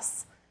loves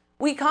us.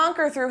 We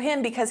conquer through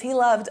him because he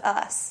loved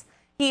us.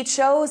 He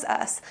chose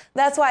us.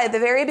 That's why at the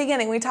very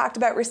beginning we talked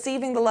about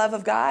receiving the love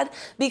of God,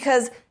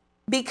 because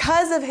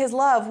of his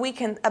love, we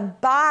can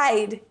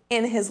abide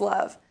in his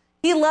love.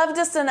 He loved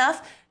us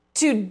enough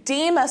to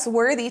deem us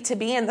worthy to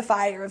be in the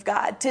fire of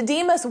God, to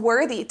deem us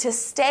worthy to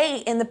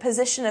stay in the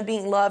position of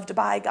being loved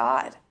by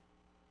God.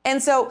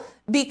 And so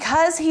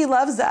because he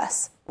loves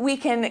us, we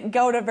can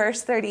go to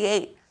verse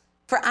 38.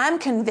 For I'm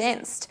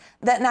convinced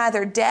that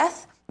neither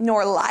death,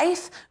 nor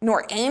life,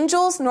 nor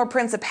angels, nor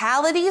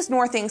principalities,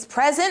 nor things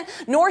present,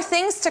 nor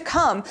things to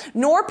come,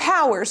 nor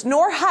powers,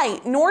 nor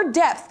height, nor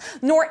depth,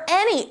 nor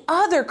any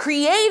other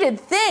created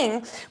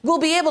thing will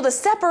be able to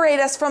separate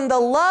us from the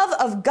love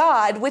of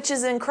God, which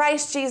is in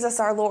Christ Jesus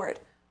our Lord.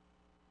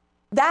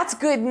 That's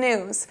good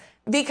news.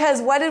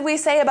 Because what did we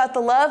say about the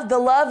love? The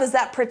love is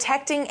that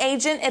protecting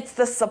agent. It's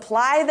the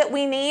supply that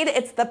we need.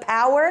 It's the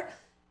power.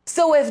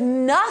 So if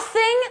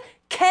nothing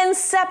can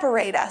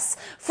separate us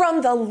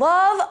from the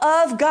love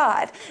of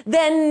God,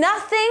 then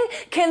nothing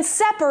can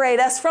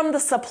separate us from the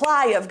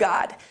supply of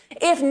God.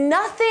 If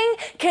nothing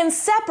can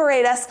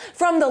separate us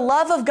from the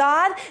love of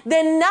God,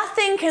 then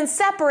nothing can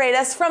separate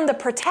us from the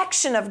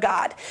protection of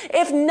God.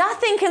 If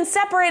nothing can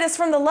separate us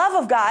from the love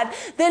of God,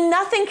 then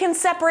nothing can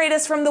separate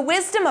us from the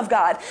wisdom of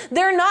God.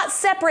 They're not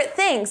separate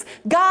things.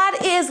 God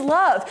is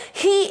love.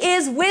 He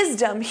is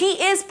wisdom.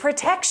 He is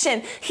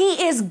protection.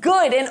 He is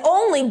good and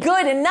only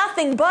good and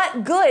nothing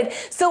but good.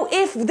 So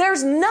if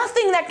there's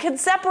nothing that can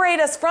separate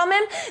us from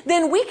him,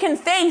 then we can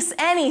face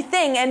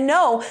anything and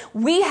know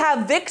we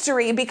have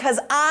victory because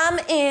I'm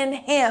in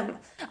him.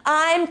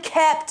 I'm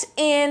kept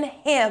in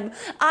him.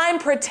 I'm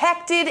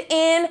protected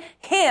in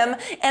him,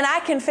 and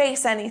I can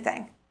face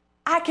anything.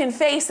 I can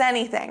face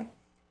anything.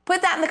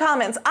 Put that in the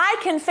comments. I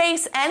can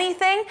face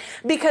anything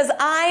because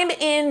I'm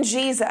in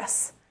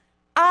Jesus.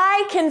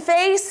 I can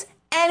face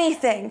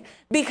anything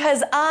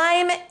because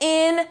I'm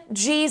in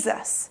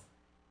Jesus.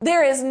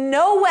 There is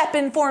no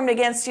weapon formed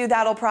against you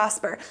that'll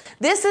prosper.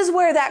 This is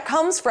where that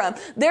comes from.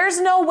 There's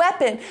no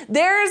weapon.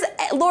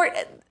 Lord,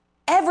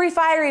 every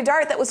fiery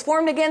dart that was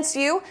formed against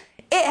you,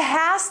 it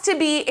has to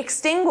be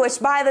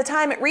extinguished by the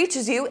time it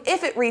reaches you,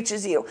 if it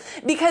reaches you.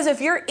 Because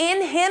if you're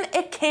in him,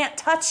 it can't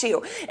touch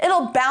you.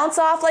 It'll bounce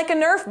off like a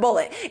Nerf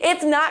bullet.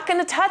 It's not going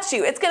to touch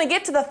you. It's going to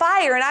get to the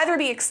fire and either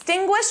be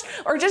extinguished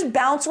or just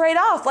bounce right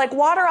off like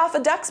water off a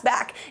duck's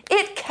back.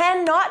 It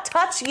cannot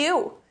touch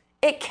you.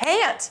 It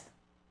can't.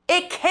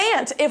 It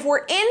can't. If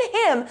we're in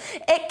him,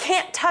 it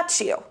can't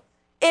touch you.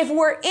 If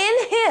we're in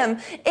him,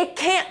 it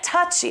can't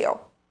touch you.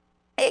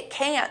 It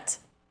can't.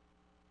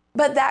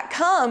 But that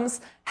comes,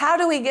 how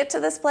do we get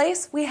to this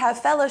place? We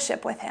have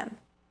fellowship with him.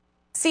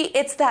 See,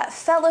 it's that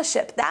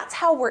fellowship. That's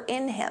how we're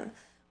in him.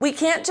 We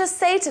can't just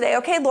say today,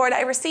 okay, Lord,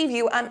 I receive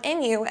you, I'm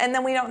in you, and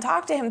then we don't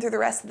talk to him through the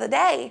rest of the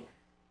day.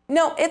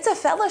 No, it's a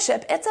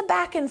fellowship. It's a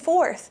back and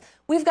forth.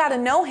 We've got to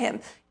know him.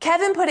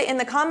 Kevin put it in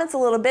the comments a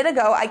little bit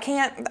ago. I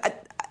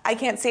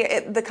can't see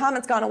it. The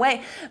comment's gone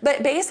away.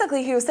 But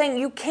basically he was saying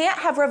you can't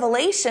have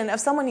revelation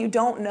of someone you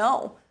don't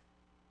know.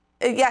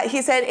 Yeah,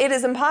 he said it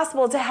is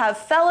impossible to have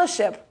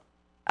fellowship.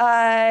 We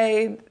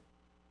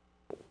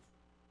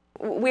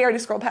already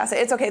scrolled past it.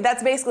 It's okay.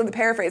 That's basically the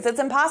paraphrase. It's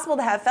impossible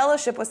to have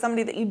fellowship with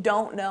somebody that you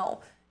don't know.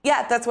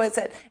 Yeah, that's what it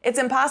said. It's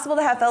impossible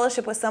to have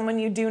fellowship with someone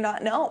you do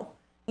not know.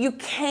 You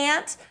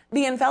can't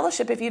be in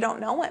fellowship if you don't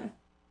know him.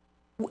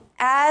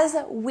 As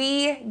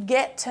we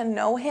get to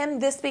know him,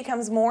 this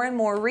becomes more and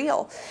more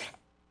real.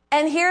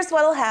 And here's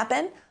what will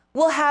happen.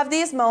 We'll have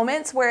these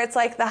moments where it's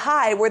like the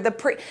high, where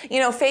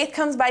faith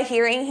comes by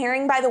hearing,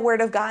 hearing by the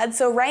word of God.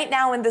 So right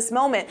now in this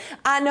moment,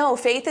 I know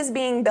faith is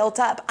being built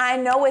up. I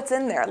know it's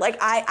in there. Like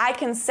I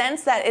can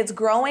sense that it's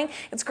growing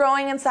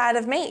inside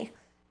of me.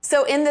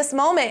 So in this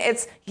moment,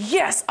 it's,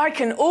 yes, I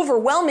can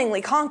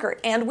overwhelmingly conquer,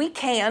 and we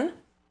can.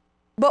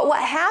 But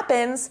what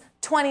happens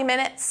 20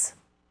 minutes,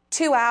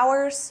 2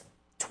 hours,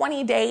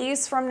 20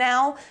 days from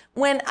now,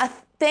 when a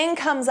thing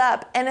comes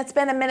up and it's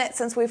been a minute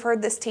since we've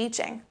heard this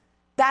teaching?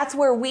 That's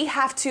where we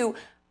have to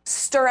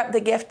stir up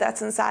the gift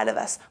that's inside of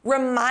us.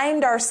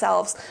 Remind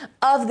ourselves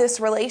of this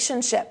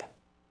relationship.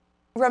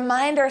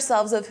 Remind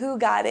ourselves of who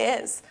God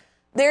is.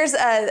 There's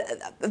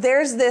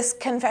this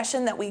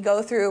confession that we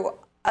go through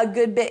a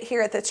good bit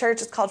here at the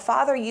church. It's called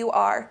Father, You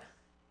Are.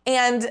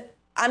 And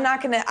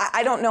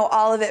I don't know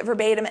all of it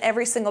verbatim,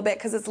 every single bit,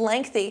 because it's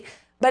lengthy,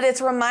 but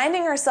it's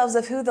reminding ourselves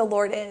of who the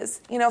Lord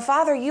is.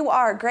 Father, You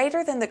are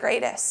greater than the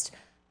greatest.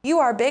 You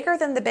are bigger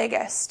than the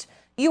biggest.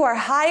 You are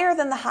higher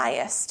than the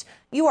highest.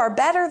 You are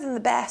better than the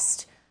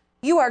best.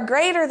 You are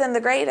greater than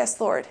the greatest,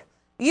 Lord.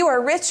 You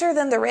are richer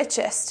than the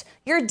richest.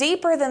 You're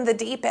deeper than the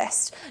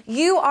deepest.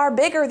 You are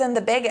bigger than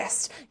the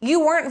biggest. You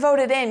weren't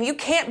voted in. You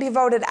can't be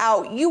voted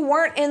out. You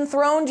weren't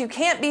enthroned. You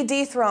can't be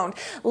dethroned.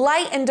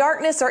 Light and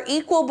darkness are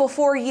equal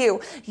before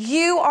you.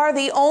 You are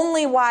the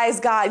only wise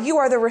God. You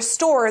are the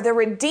restorer, the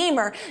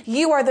redeemer.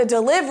 You are the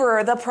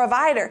deliverer, the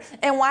provider.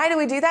 And why do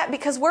we do that?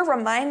 Because we're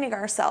reminding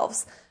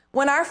ourselves.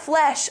 When our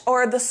flesh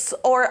or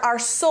our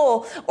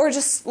soul or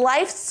just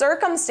life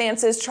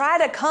circumstances try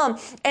to come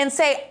and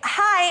say,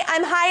 hi,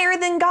 I'm higher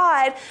than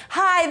God.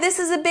 Hi, this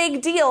is a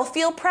big deal.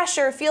 Feel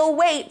pressure, feel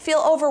weight, feel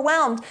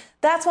overwhelmed.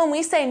 That's when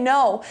we say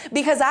no,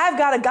 because I've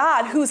got a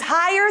God who's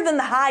higher than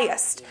the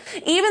highest.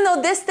 Even though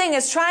this thing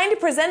is trying to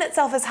present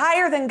itself as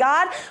higher than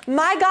God,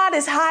 my God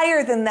is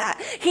higher than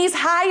that. He's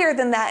higher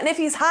than that. And if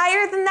he's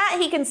higher than that,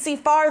 he can see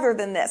farther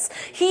than this.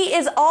 He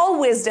is all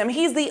wisdom.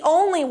 He's the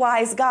only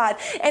wise God.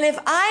 And if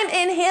I'm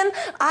in him,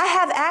 I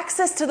have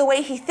access to the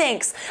way he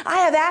thinks. I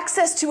have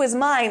access to his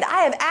mind.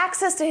 I have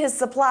access to his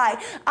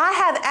supply. I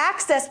have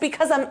access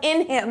because I'm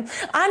in him.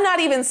 I'm not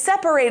even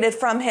separated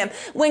from him.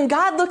 When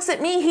God looks at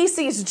me, he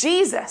sees Jesus.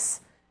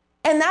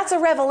 And that's a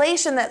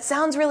revelation that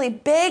sounds really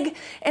big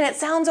and it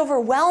sounds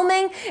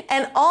overwhelming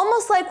and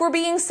almost like we're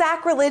being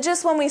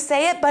sacrilegious when we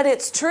say it, but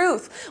it's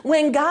truth.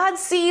 When God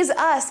sees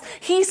us,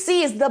 he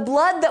sees the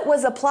blood that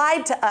was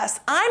applied to us.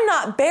 I'm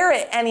not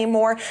Barrett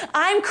anymore.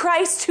 I'm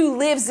Christ who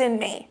lives in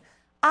me.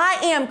 I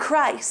am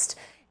Christ.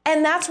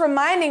 And that's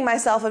reminding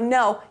myself of,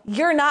 no,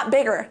 you're not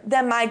bigger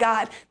than my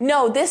God.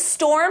 No, this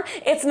storm,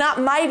 it's not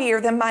mightier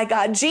than my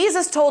God.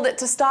 Jesus told it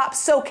to stop,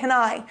 so can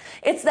I.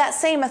 It's that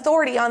same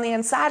authority on the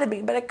inside of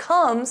me, but it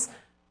comes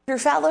through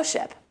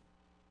fellowship.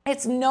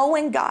 It's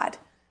knowing God.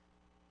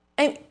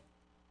 And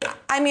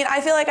I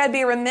feel like I'd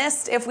be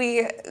remiss if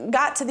we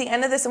got to the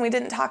end of this and we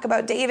didn't talk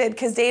about David,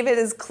 because David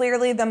is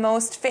clearly the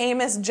most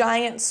famous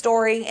giant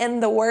story in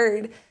the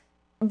Word.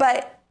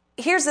 But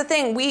here's the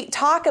thing, we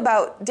talk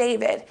about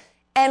David,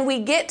 and we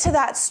get to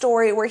that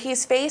story where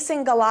he's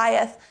facing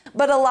Goliath,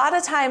 but a lot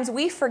of times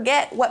we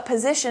forget what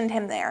positioned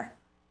him there,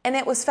 and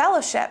it was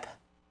fellowship.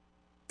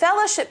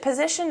 Fellowship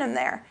positioned him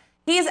there.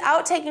 He's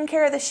out taking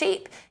care of the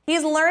sheep.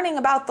 He's learning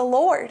about the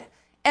Lord.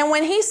 And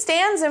when he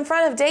stands in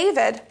front of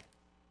David,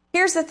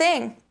 here's the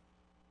thing.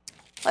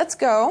 Let's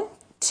go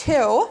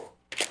to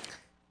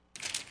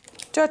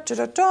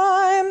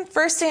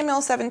 1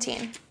 Samuel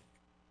 17.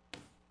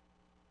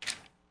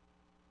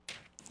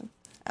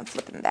 I'm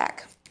flipping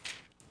back.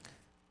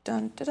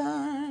 Dun, dun,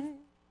 dun.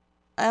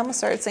 I almost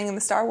started singing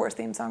the Star Wars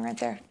theme song right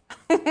there.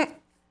 But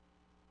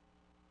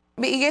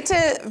you get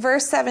to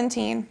verse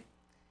 17.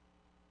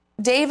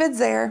 David's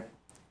there.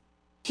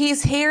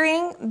 He's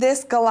hearing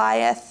this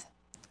Goliath.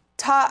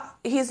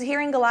 He's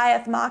hearing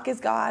Goliath mock his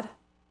God.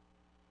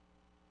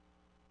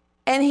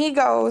 And he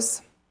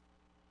goes,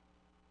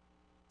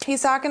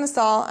 he's talking to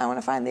Saul. I want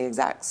to find the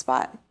exact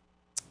spot.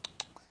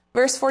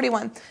 Verse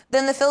 41,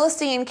 then the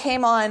Philistine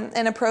came on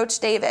and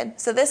approached David.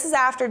 So this is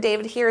after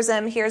David hears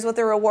him, hears what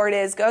the reward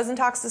is, goes and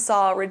talks to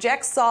Saul,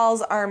 rejects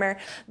Saul's armor,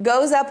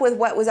 goes up with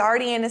what was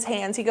already in his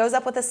hands. He goes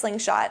up with a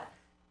slingshot.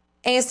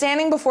 And he's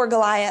standing before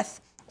Goliath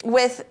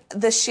with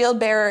the shield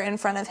bearer in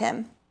front of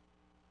him.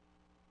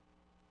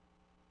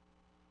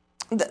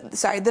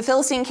 The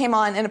Philistine came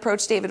on and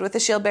approached David with the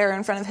shield bearer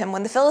in front of him.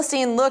 When the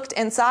Philistine looked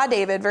and saw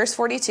David, verse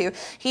 42,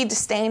 he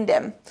disdained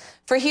him,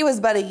 for he was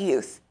but a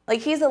youth.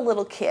 Like, he's a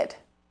little kid.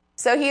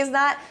 So he's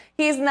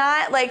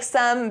not like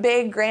some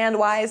big, grand,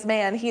 wise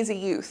man. He's a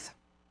youth.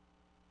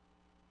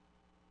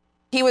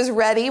 He was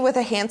ready with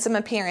a handsome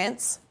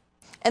appearance.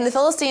 And the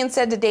Philistine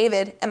said to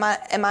David, Am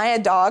I a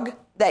dog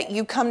that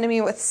you come to me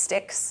with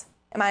sticks?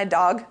 Am I a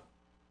dog?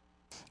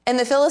 And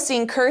the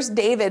Philistine cursed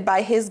David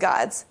by his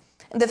gods.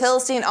 The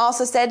Philistine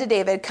also said to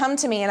David, "Come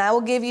to me, and I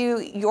will give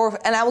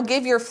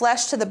your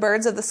flesh to the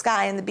birds of the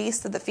sky and the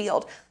beasts of the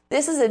field."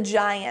 This is a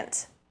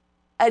giant,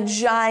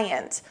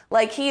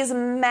 like he's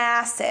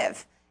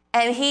massive,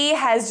 and he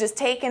has just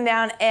taken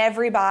down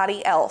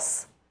everybody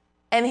else.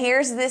 And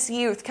here's this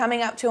youth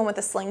coming up to him with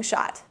a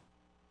slingshot.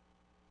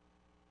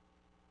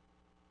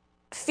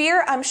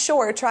 Fear, I'm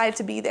sure, tried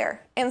to be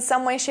there in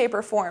some way, shape,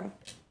 or form.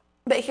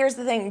 But here's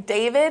the thing,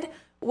 David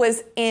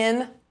was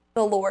in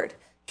the Lord.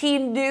 He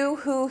knew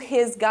who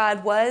his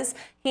God was.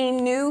 He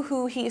knew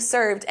who he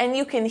served. And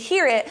you can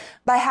hear it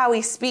by how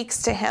he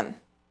speaks to him.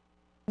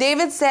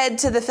 David said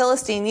to the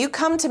Philistine, "You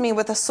come to me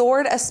with a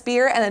sword, a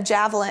spear, and a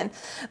javelin.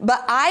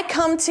 But I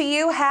come to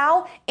you,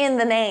 how? In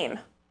the name.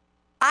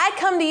 I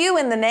come to you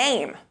in the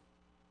name."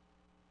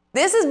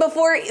 This is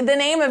before the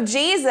name of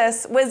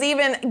Jesus was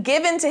even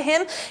given to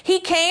him. He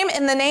came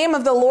in the name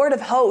of the Lord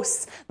of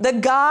hosts, the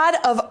God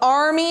of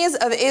armies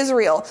of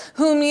Israel,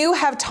 whom you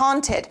have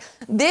taunted.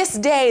 This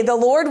day the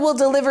Lord will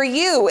deliver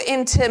you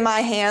into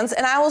my hands,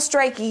 and I will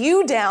strike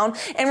you down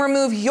and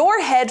remove your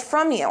head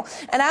from you.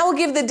 And I will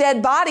give the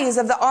dead bodies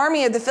of the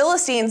army of the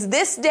Philistines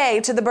this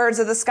day to the birds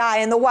of the sky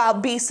and the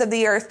wild beasts of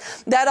the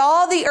earth, that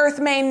all the earth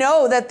may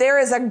know that there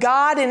is a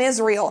God in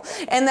Israel,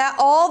 and that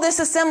all this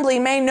assembly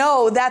may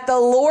know that the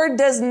Lord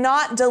does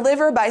not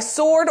deliver by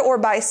sword or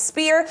by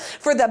spear,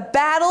 for the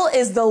battle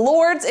is the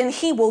Lord's, and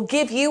he will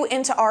give you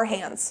into our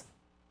hands.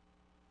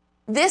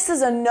 This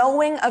is a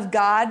knowing of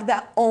God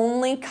that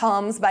only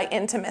comes by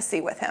intimacy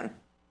with him.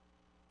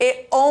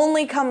 It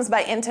only comes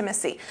by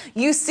intimacy.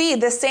 You see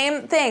the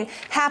same thing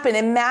happen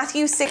in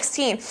Matthew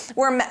 16,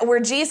 where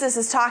Jesus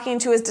is talking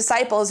to his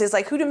disciples. He's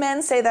like, "Who do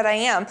men say that I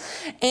am?"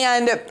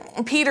 And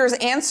Peter's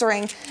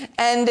answering,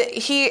 and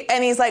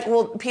he's like,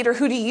 "Well, Peter,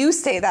 who do you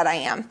say that I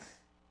am?"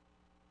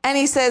 And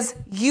he says,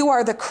 "You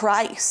are the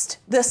Christ,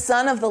 the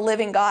Son of the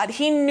living God."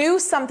 He knew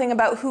something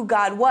about who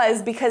God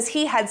was because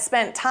he had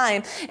spent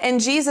time. And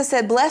Jesus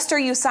said, "Blessed are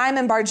you,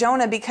 Simon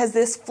Bar-Jonah, because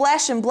this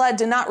flesh and blood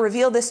did not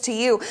reveal this to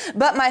you,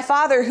 but my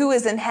Father who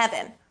is in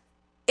heaven."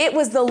 It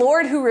was the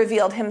Lord who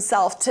revealed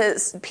himself to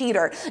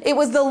Peter. It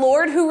was the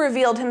Lord who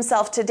revealed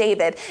himself to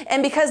David.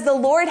 And because the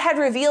Lord had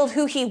revealed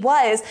who he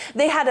was,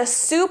 they had a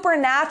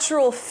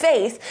supernatural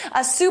faith,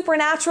 a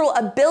supernatural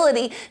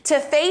ability to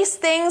face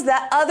things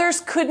that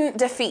others couldn't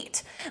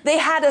defeat. They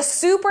had a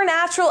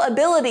supernatural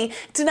ability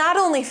to not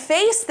only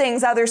face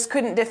things others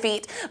couldn't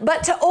defeat,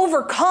 but to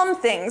overcome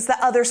things that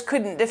others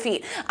couldn't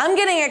defeat. I'm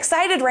getting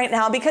excited right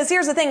now because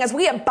here's the thing, as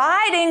we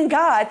abide in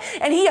God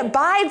and he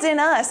abides in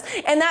us,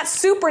 and that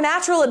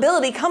supernatural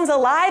ability comes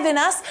alive in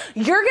us,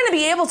 you're going to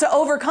be able to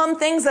overcome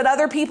things that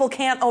other people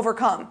can't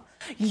overcome.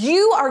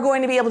 You are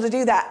going to be able to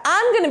do that.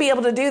 I'm going to be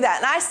able to do that.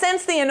 And I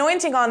sense the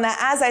anointing on that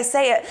as I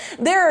say it.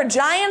 There are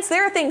giants,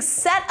 there are things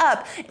set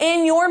up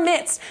in your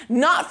midst,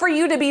 not for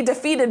you to be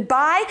defeated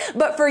by,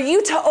 but for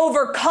you to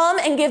overcome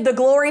and give the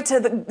glory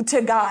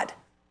to God.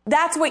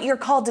 That's what you're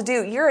called to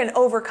do. You're an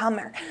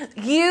overcomer.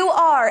 You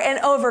are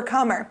an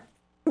overcomer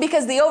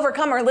because the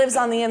overcomer lives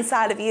on the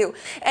inside of you.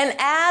 And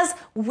as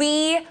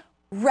we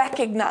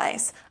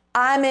recognize,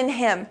 I'm in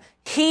him,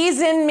 he's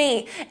in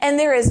me, and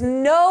there is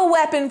no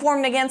weapon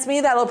formed against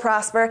me that'll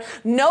prosper.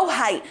 No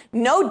height,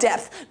 no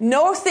depth,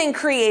 no thing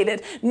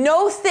created,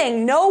 no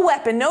thing, no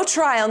weapon, no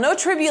trial, no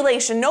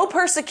tribulation, no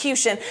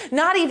persecution,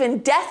 not even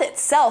death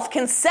itself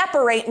can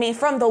separate me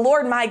from the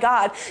Lord my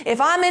God.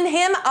 If I'm in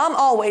him, I'm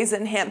always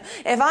in him.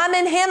 If I'm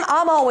in him,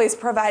 I'm always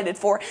provided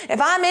for. If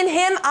I'm in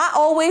him, I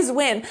always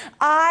win.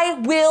 I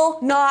will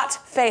not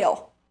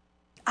fail.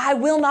 I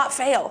will not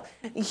fail.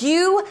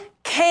 You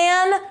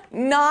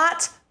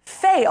cannot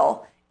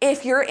fail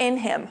if you're in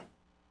him.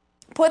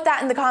 Put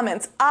that in the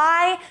comments.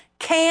 I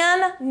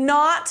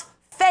cannot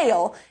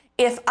fail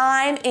if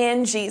I'm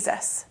in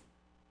Jesus.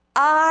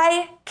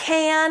 I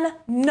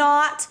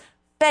cannot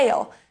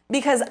fail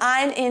because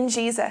I'm in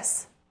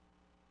Jesus.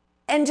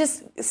 And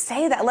just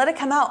say that. Let it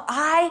come out.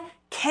 I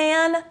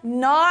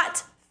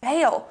cannot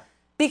fail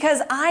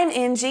because I'm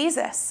in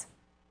Jesus.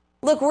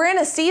 Look, we're in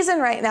a season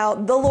right now.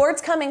 The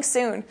Lord's coming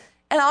soon.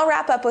 And I'll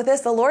wrap up with this.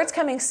 The Lord's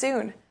coming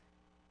soon.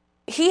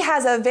 He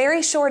has a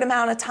very short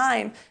amount of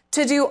time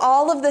to do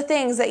all of the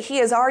things that he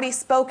has already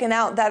spoken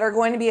out that are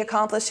going to be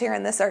accomplished here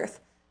in this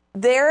earth.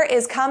 There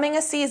is coming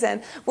a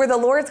season where the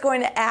Lord's going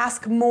to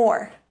ask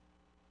more.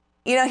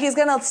 You know, he's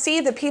going to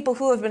see the people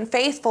who have been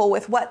faithful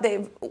with what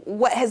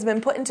has been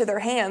put into their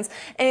hands,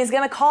 and he's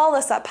going to call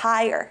us up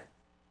higher.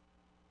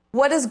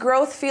 What does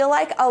growth feel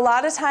like? A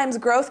lot of times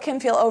growth can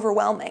feel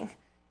overwhelming.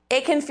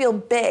 It can feel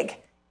big.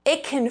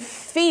 It can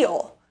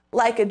feel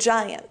like a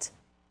giant.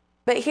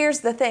 But here's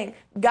the thing.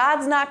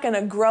 God's not going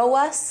to grow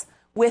us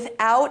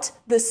without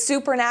the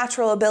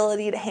supernatural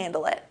ability to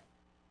handle it.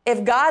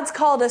 If God's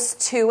called us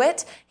to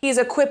it, he's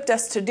equipped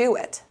us to do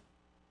it.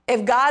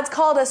 If God's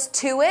called us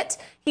to it,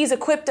 he's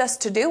equipped us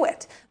to do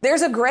it.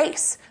 There's a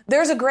grace.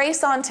 There's a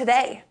grace on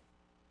today.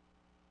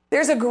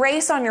 There's a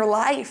grace on your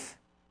life.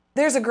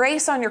 There's a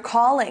grace on your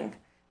calling.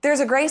 There's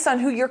a grace on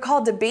who you're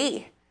called to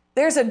be.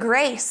 There's a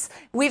grace.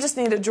 We just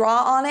need to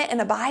draw on it and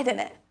abide in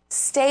it.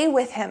 Stay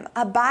with him,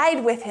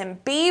 abide with him,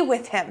 be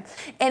with him.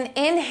 And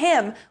in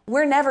him,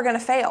 we're never going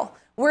to fail.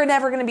 We're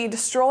never going to be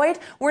destroyed.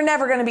 We're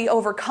never going to be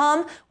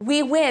overcome.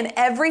 We win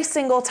every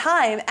single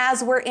time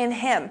as we're in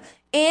him.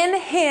 In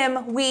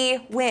him, we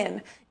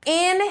win.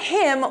 In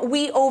him,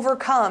 we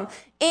overcome.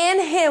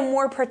 In him,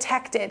 we're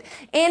protected.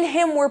 In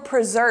him, we're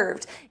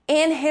preserved.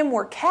 In him,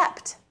 we're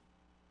kept.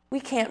 We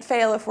can't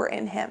fail if we're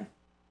in him.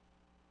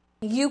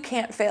 You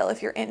can't fail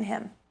if you're in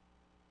him.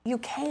 You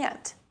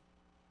can't.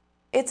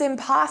 It's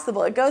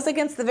impossible. It goes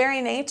against the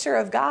very nature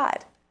of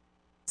God.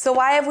 So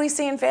why have we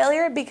seen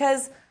failure?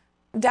 Because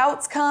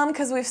doubts come,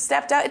 because we've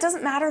stepped out. It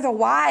doesn't matter the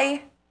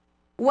why.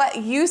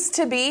 What used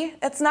to be,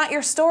 it's not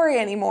your story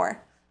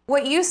anymore.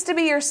 What used to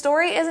be your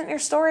story isn't your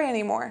story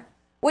anymore.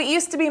 What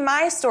used to be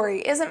my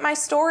story isn't my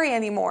story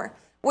anymore.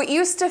 What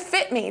used to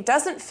fit me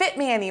doesn't fit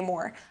me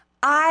anymore.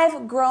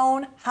 I've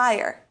grown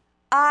higher.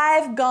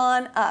 I've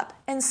gone up,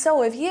 and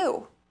so have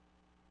you.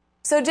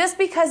 So just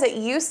because it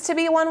used to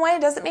be one way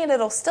doesn't mean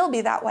it'll still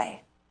be that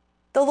way.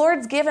 The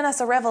Lord's given us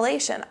a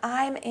revelation.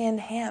 I'm in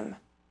him.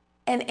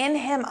 And in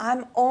him,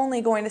 I'm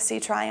only going to see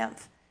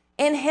triumph.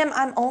 In him,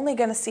 I'm only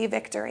going to see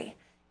victory.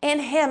 In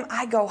him,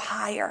 I go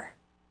higher.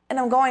 And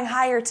I'm going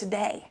higher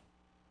today.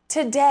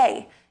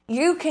 Today.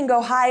 You can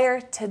go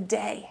higher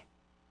today.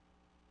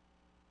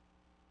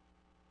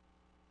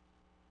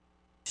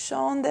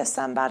 Shonde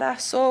sambara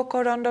so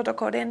korondo do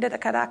korende de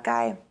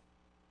karakai.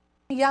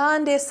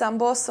 Yande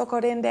samboso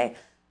korende,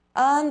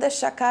 ande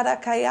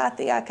shakara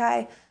kayati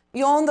akai,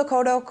 yondo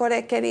koro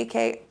kore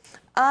kerike,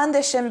 ande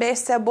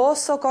shembese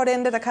boso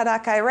korende de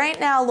karakai. Right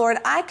now, Lord,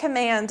 I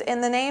command in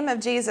the name of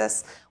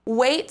Jesus,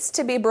 weights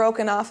to be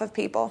broken off of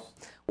people.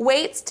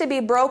 Weights to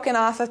be broken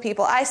off of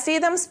people. I see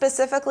them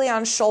specifically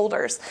on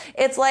shoulders.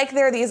 It's like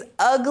they're these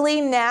ugly,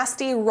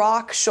 nasty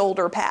rock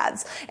shoulder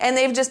pads. And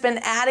they've just been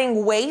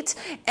adding weight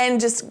and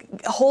just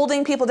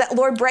holding people down.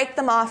 Lord, break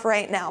them off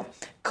right now.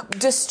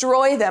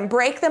 Destroy them.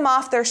 Break them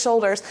off their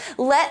shoulders.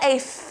 Lord,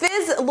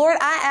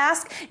 I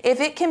ask if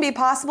it can be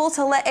possible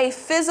to let a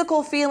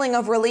physical feeling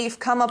of relief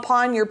come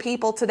upon your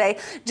people today,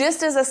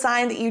 just as a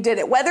sign that you did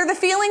it. Whether the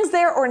feeling's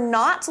there or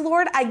not,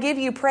 Lord, I give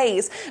you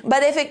praise.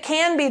 But if it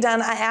can be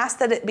done, I ask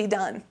that it be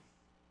done.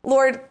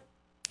 Lord,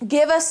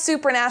 give us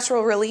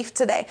supernatural relief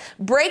today.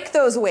 Break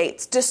those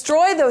weights.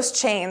 Destroy those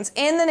chains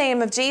in the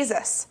name of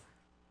Jesus.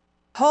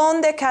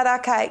 Honde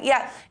karakai.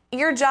 Yeah,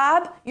 your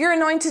job, you're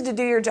anointed to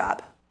do your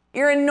job.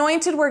 You're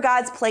anointed where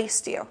God's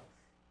placed you.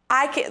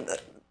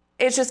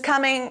 It's just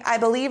coming, I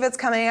believe it's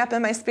coming up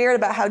in my spirit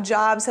about how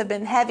jobs have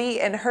been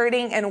heavy and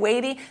hurting and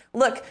weighty.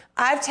 Look,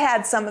 I've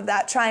had some of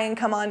that try and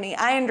come on me.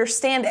 I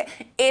understand it.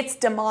 It's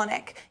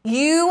demonic.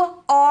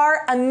 You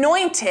are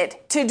anointed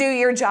to do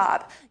your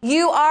job.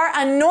 You are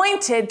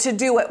anointed to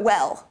do it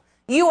well.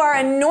 You are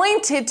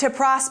anointed to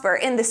prosper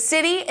in the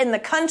city, in the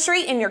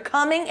country, in your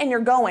coming and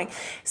your going.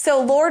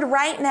 So Lord,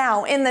 right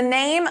now, in the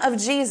name of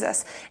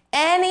Jesus,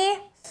 any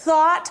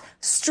thought,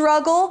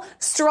 struggle,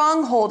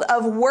 stronghold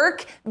of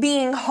work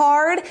being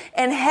hard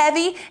and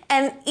heavy,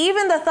 and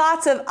even the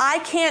thoughts of, I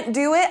can't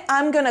do it,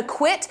 I'm going to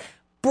quit,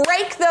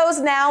 break those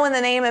now in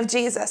the name of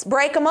Jesus.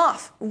 Break them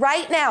off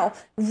right now.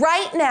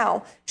 Right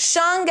now.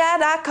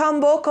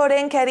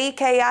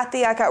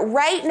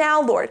 Right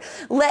now, Lord,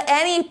 let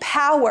any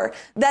power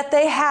that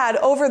they had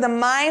over the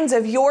minds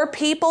of your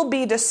people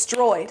be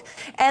destroyed,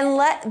 and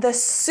let the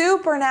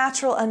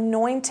supernatural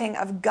anointing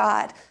of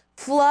God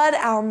flood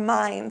our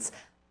minds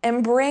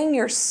and bring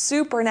your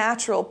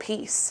supernatural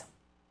peace.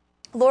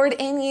 Lord,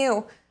 in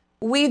you,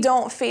 we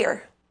don't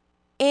fear.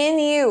 In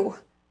you,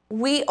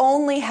 we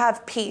only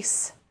have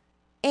peace.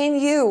 In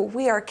you,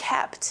 we are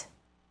kept.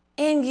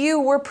 In you,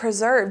 we're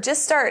preserved.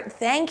 Just start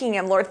thanking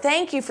him, Lord.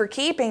 Thank you for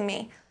keeping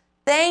me.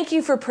 Thank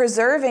you for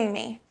preserving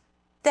me.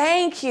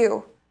 Thank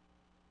you.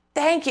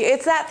 Thank you.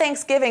 It's that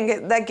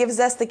thanksgiving that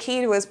gives us the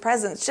key to his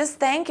presence. Just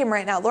thank him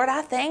right now. Lord,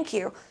 I thank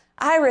you.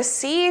 I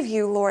receive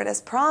you, Lord,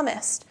 as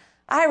promised.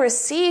 I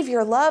receive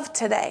your love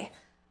today.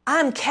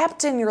 I'm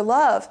kept in your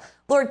love.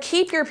 Lord,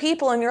 keep your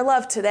people in your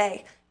love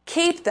today.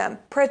 Keep them,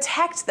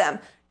 protect them,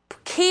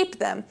 keep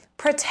them,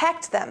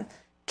 protect them,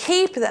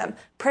 keep them,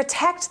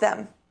 protect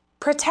them.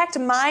 Protect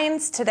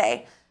minds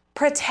today.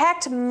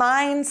 Protect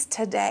minds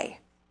today.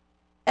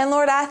 And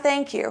Lord, I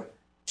thank you.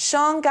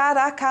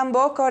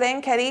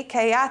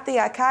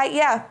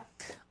 Yeah.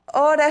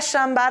 Ora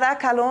shambara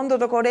kalondo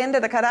do korende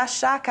de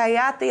karasha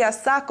kayati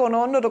asako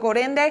nondo do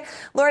korende.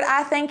 Lord,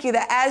 I thank you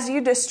that as you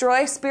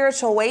destroy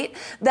spiritual weight,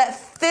 that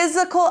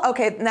physical,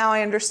 okay, now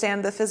I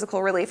understand the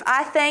physical relief.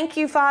 I thank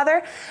you,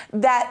 Father,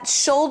 that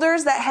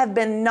shoulders that have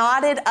been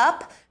knotted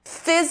up,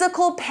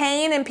 physical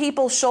pain in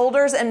people's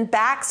shoulders and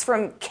backs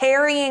from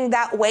carrying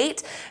that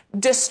weight,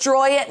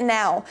 destroy it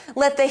now.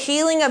 Let the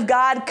healing of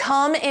God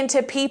come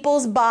into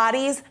people's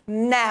bodies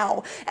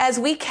now as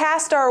we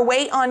cast our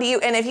weight onto you.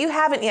 And if you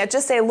haven't yet,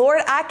 just say,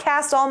 Lord, I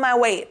cast all my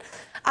weight.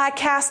 I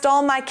cast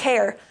all my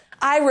care.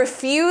 I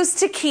refuse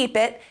to keep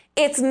it.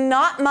 It's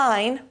not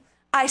mine.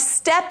 I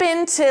step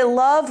into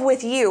love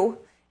with you,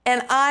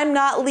 and I'm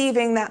not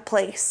leaving that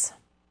place.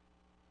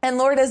 And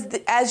Lord,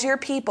 as your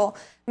people,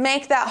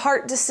 make that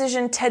heart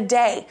decision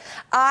today.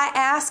 I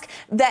ask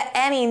that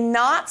any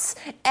knots,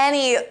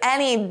 any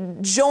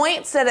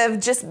joints that have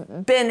just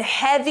been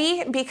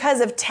heavy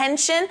because of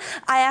tension,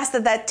 I ask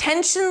that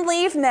tension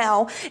leave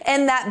now,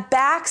 and that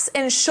backs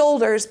and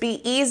shoulders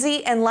be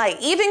easy and light.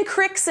 Even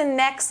cricks and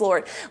necks,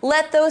 Lord,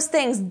 let those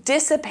things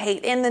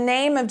dissipate in the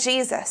name of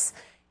Jesus.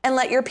 And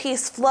let your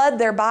peace flood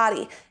their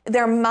body,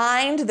 their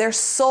mind, their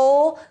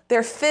soul,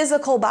 their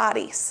physical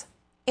bodies.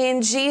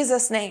 In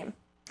Jesus' name.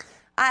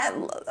 I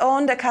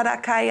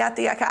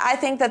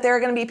think that there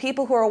are going to be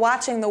people who are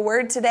watching the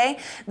word today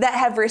that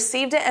have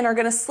received it and are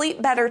going to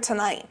sleep better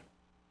tonight.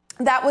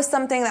 That was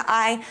something that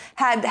I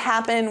had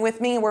happen with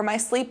me, where my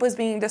sleep was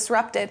being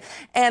disrupted.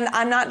 And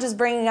I'm not just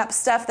bringing up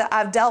stuff that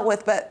I've dealt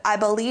with, but I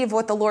believe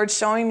what the Lord's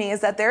showing me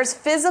is that there's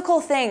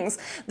physical things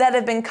that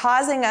have been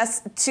causing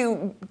us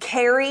to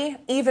carry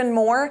even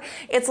more.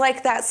 It's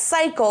like that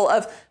cycle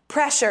of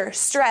pressure,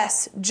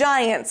 stress,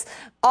 giants,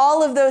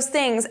 all of those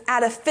things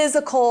add a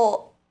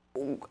physical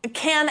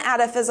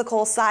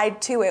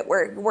side to it,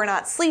 where we're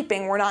not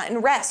sleeping, we're not in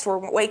rest,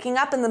 we're waking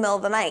up in the middle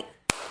of the night.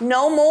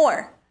 No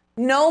more.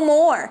 No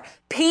more.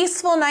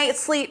 Peaceful night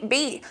sleep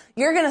be.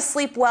 You're going to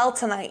sleep well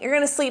tonight. You're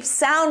going to sleep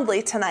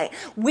soundly tonight.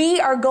 We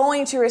are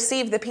going to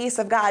receive the peace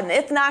of God. And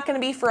it's not going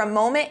to be for a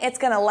moment. It's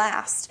going to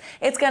last.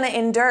 It's going to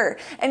endure.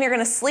 And you're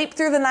going to sleep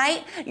through the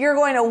night. You're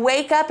going to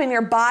wake up and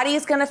your body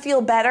is going to feel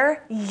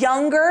better,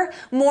 younger,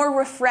 more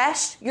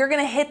refreshed. You're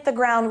going to hit the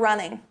ground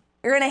running.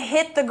 You're going to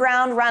hit the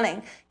ground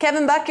running.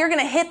 Kevin Buck, you're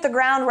going to hit the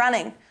ground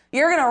running.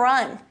 You're going to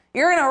run.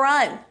 You're going to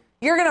run.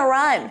 You're going to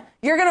run.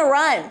 You're going to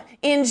run.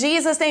 In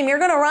Jesus' name, you're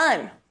going to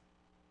run.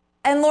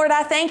 And Lord,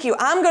 I thank you.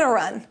 I'm going to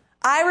run.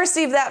 I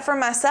received that from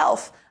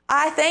myself.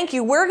 I thank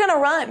you. We're going to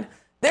run.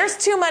 There's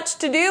too much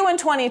to do in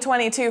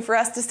 2022 for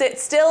us to sit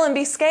still and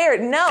be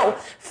scared. No,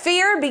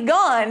 fear be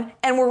gone,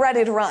 and we're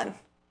ready to run.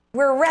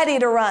 We're ready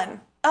to run.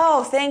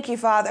 Oh, thank you,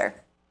 Father.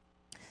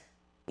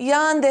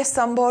 Yande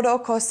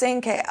samboro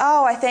kosenke.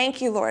 Oh, I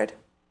thank you, Lord.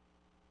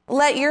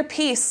 Let your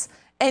peace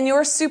and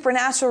your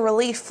supernatural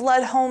relief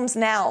flood homes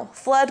now,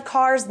 flood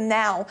cars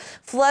now,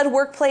 flood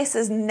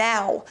workplaces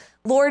now.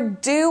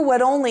 Lord, do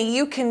what only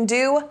you can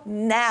do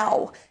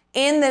now,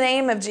 in the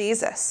name of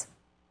Jesus.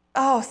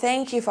 Oh,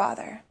 thank you,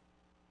 Father.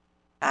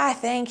 I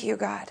thank you,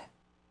 God.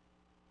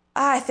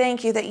 I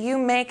thank you that you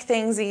make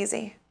things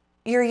easy.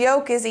 Your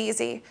yoke is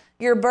easy.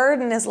 Your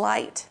burden is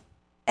light.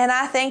 And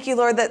I thank you,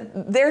 Lord,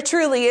 that there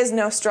truly is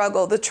no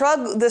struggle.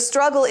 The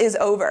struggle is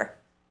over.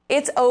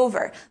 It's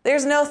over.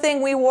 There's no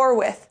thing we war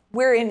with.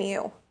 We're in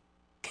you.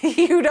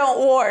 You don't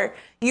war,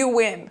 you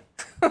win.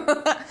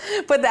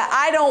 But that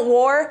I don't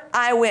war,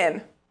 I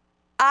win.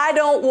 I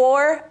don't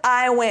war,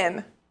 I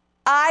win.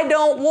 I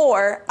don't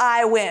war,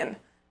 I win.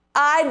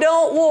 I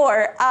don't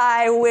war,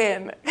 I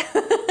win.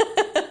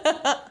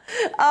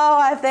 Oh,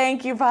 I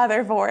thank you,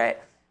 Father, for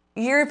it.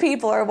 Your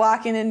people are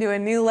walking into a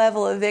new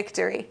level of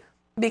victory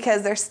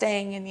because they're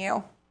staying in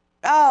you.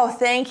 Oh,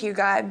 thank you,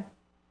 God.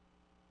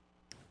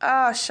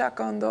 Oh,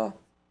 shakondo.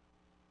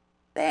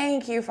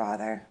 Thank you,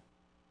 Father.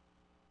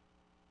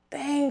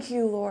 Thank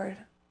you, Lord.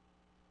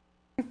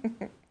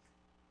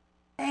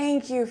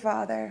 Thank you,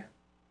 Father.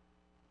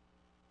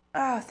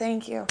 Oh,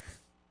 thank you.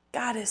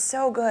 God is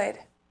so good.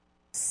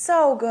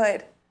 So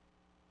good.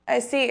 I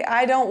see,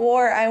 I don't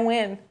war, I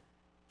win.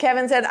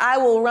 Kevin said, I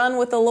will run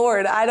with the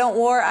Lord. I don't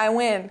war, I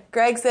win.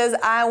 Greg says,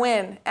 I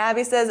win.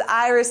 Abby says,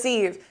 I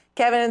receive.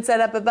 Kevin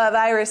said up above,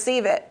 I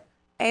receive it.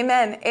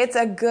 Amen. It's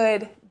a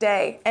good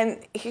day.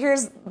 And there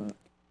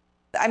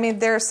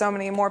are so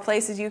many more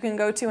places you can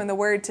go to in the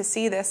Word to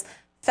see this.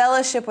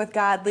 Fellowship with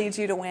God leads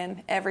you to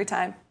win every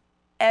time.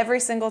 Every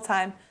single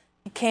time.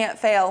 You can't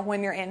fail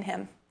when you're in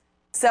Him.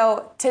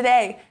 So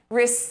today,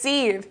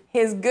 receive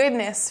His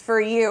goodness for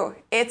you.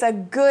 It's a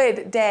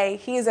good day.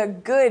 He's a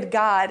good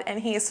God, and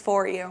He's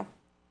for you.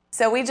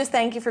 So we just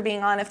thank you for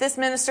being on. If this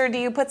ministered to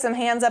you, put some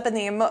hands up in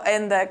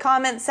the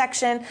comment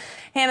section.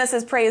 Hannah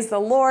says, praise the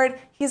Lord.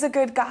 He's a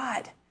good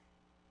God.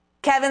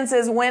 Kevin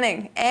says,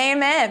 winning.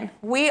 Amen.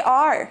 We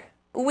are.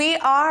 We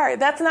are.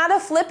 That's not a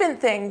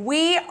flippant thing.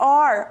 We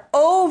are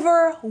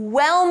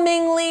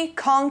overwhelmingly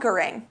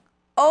conquering.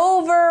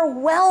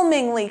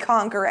 Overwhelmingly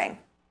conquering.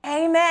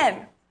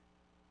 Amen.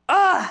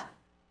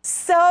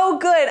 So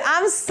good.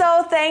 I'm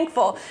so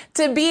thankful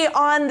to be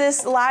on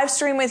this live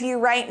stream with you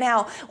right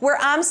now, where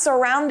I'm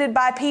surrounded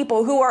by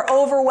people who are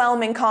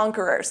overwhelming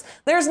conquerors.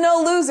 There's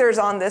no losers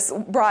on this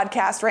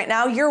broadcast right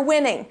now. You're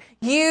winning.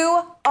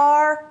 You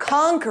are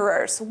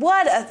conquerors.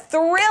 What a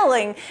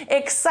thrilling,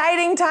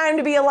 exciting time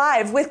to be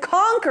alive with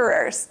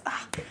conquerors.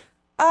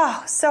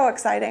 Oh, so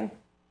exciting.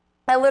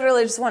 I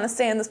literally just want to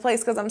stay in this place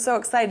because I'm so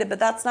excited, but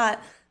that's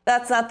not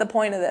the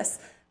point of this.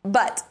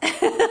 But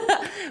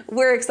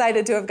we're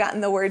excited to have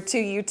gotten the word to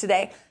you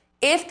today.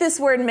 If this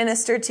word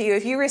ministered to you,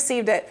 if you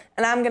received it,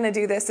 and I'm going to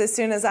do this as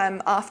soon as I'm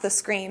off the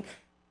screen,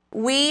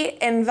 we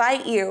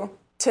invite you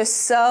to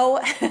sow.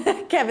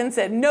 Kevin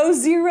said, no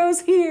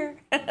zeros here.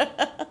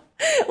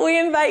 We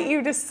invite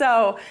you to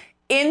sow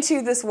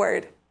into this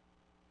word.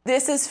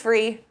 This is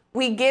free.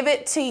 We give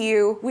it to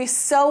you. We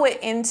sow it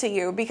into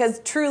you because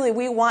truly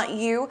we want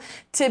you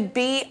to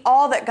be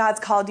all that God's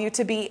called you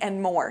to be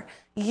and more.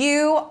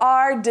 You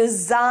are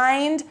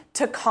designed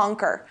to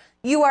conquer.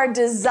 You are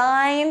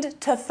designed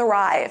to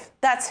thrive.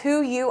 That's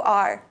who you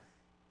are.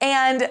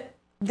 And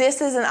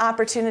this is an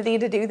opportunity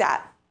to do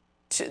that.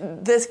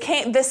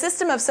 The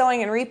system of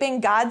sowing and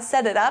reaping, God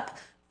set it up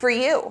for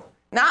you,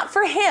 not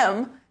for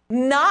him,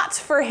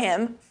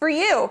 for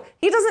you.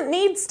 He doesn't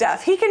need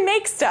stuff. He can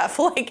make stuff.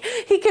 Like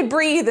he could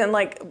breathe and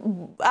like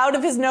out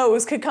of his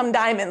nose could come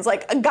diamonds.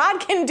 Like God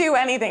can do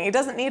anything. He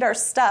doesn't need our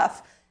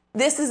stuff.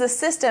 This is a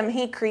system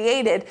he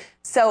created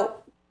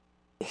so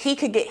he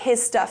could get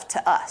his stuff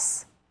to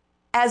us.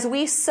 As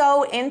we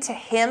sow into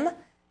him,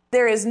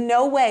 there is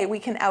no way we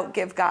can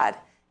outgive God.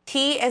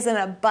 He is an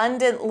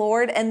abundant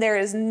Lord, and there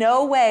is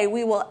no way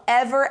we will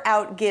ever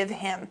outgive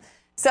him.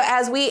 So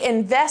as we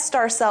invest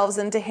ourselves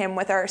into him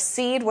with our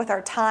seed, with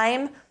our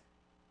time,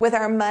 with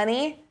our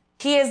money,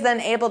 he is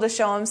then able to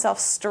show himself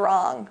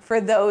strong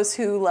for those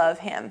who love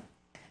him.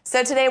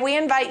 So today we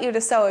invite you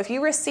to sow. If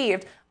you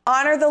received,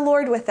 honor the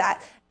Lord with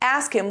that.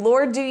 Ask him,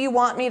 Lord, do you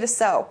want me to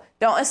sow?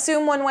 Don't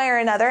assume one way or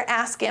another.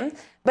 Ask him.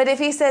 But if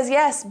he says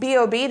yes, be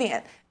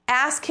obedient.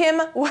 Ask him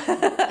what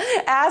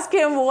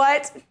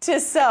to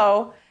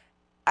sow.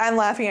 I'm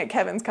laughing at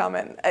Kevin's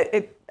comment.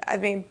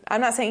 I'm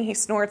not saying he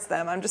snorts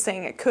them. I'm just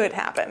saying it could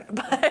happen.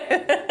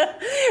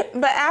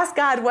 But ask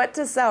God what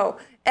to sow.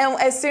 And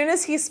as soon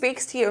as he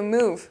speaks to you,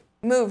 move.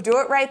 Do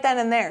it right then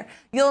and there.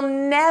 You'll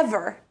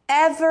never,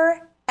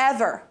 ever,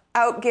 ever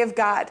outgive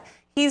God.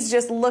 He's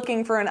just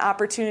looking for an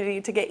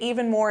opportunity to get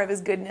even more of his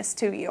goodness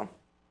to you.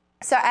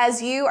 So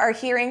as you are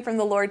hearing from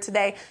the Lord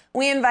today,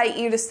 we invite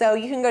you to sow.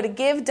 You can go to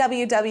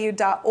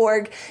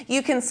giveww.org.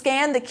 You can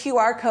scan the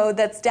QR code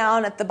that's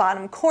down at the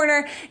bottom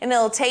corner, and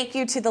it'll take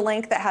you to the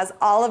link that has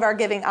all of our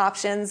giving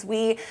options.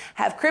 We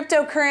have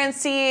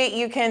cryptocurrency.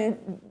 You can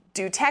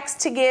do text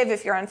to give.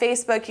 If you're on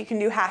Facebook, you can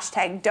do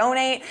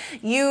 #donate.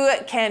 You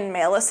can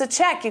mail us a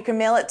check. You can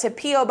mail it to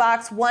P.O.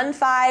 Box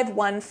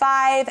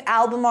 1515,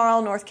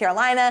 Albemarle, North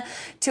Carolina,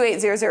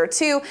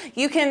 28002.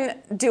 You can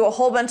do a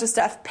whole bunch of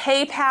stuff.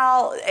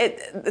 PayPal,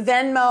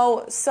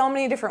 Venmo, so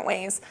many different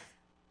ways.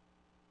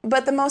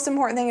 But the most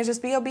important thing is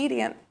just be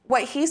obedient.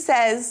 What he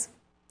says,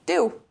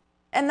 do.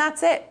 And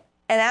that's it.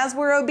 And as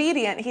we're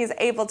obedient, he's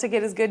able to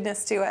get his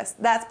goodness to us.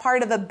 That's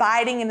part of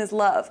abiding in his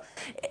love,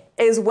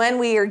 is when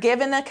we are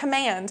given a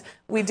command,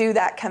 we do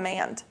that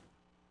command.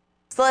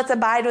 So let's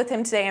abide with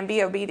him today and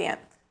be obedient.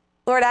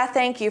 Lord, I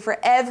thank you for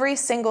every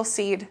single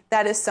seed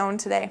that is sown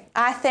today.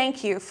 I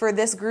thank you for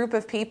this group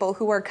of people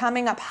who are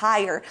coming up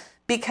higher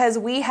because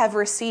we have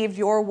received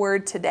your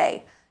word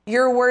today.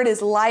 Your word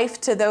is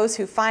life to those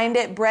who find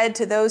it, bread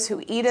to those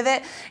who eat of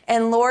it.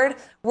 And Lord,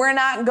 we're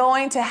not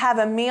going to have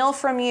a meal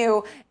from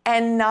you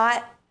and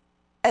not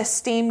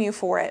esteem you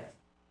for it.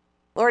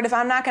 Lord, if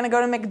I'm not going to go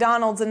to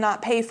McDonald's and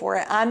not pay for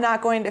it, I'm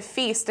not going to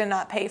feast and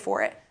not pay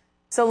for it.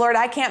 So Lord,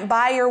 I can't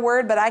buy your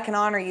word, but I can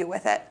honor you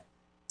with it.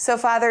 So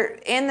Father,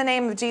 in the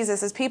name of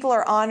Jesus, as people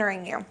are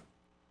honoring you,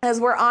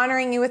 as we're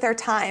honoring you with our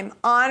time,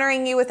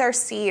 honoring you with our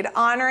seed,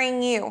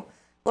 honoring you,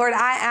 Lord,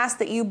 I ask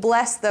that you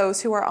bless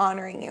those who are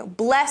honoring you.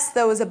 Bless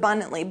those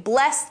abundantly.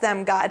 Bless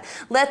them, God.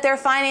 Let their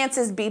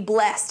finances be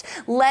blessed.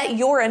 Let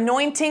your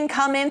anointing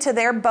come into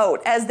their boat.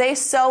 As they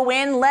sow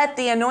in, let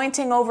the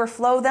anointing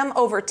overflow them,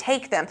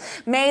 overtake them.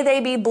 May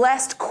they be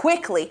blessed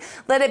quickly.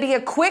 Let it be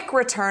a quick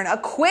return, a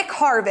quick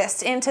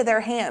harvest into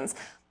their hands.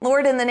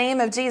 Lord, in the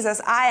name of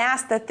Jesus, I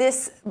ask that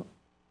this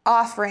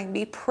offering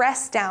be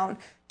pressed down,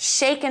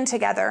 shaken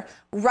together,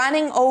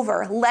 running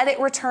over. Let it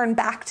return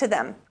back to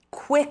them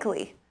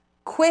quickly.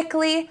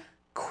 Quickly.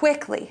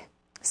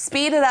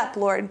 Speed it up,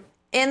 Lord.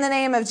 In the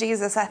name of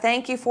Jesus, I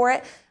thank you for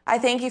it. I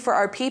thank you for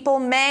our people.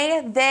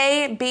 May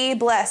they be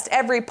blessed.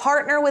 Every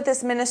partner with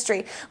this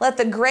ministry, let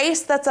the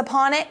grace that's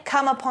upon it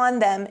come upon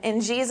them.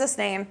 In Jesus'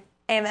 name,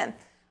 amen.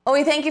 Well,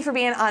 we thank you for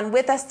being on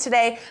with us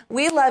today.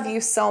 We love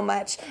you so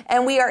much,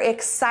 and we are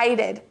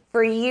excited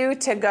for you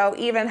to go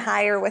even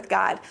higher with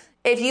God.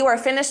 If you are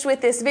finished with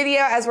this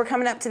video as we're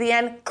coming up to the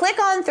end, click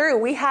on through.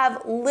 We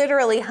have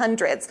literally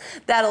hundreds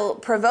that'll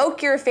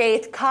provoke your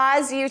faith,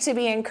 cause you to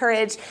be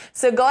encouraged.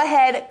 So go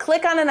ahead,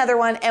 click on another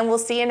one, and we'll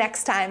see you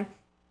next time.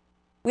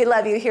 We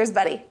love you. Here's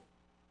Buddy.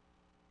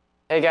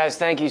 Hey guys,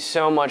 thank you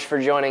so much for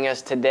joining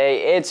us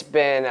today. It's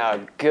been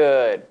a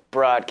good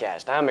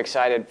broadcast. I'm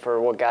excited for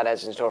what God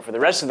has in store for the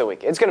rest of the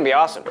week. It's going to be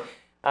awesome.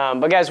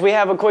 But guys, we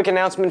have a quick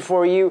announcement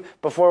for you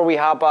before we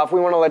hop off. We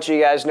want to let you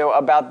guys know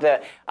about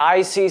the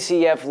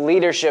ICCF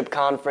Leadership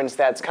Conference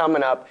that's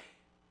coming up.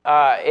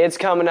 It's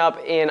coming up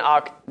in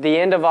the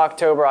end of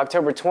October,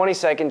 October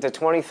 22nd to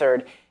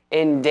 23rd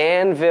in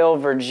Danville,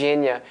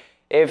 Virginia.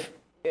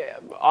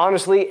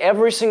 Honestly,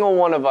 every single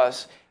one of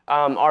us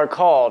are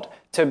called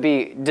to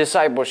be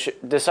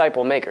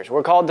disciple makers.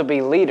 We're called to be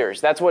leaders.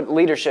 That's what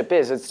leadership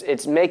is.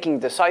 It's making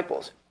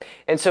disciples.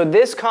 And so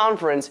this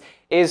conference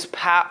is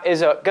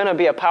going to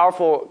be a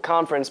powerful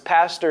conference.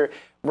 Pastor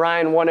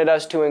Ryan wanted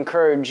us to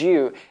encourage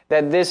you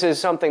that this is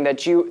something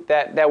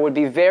that would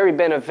be very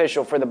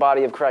beneficial for the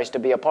body of Christ to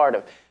be a part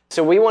of.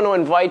 So we want to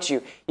invite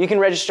you. You can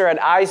register at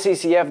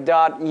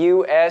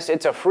iccf.us.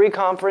 It's a free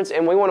conference,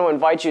 and we want to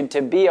invite you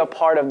to be a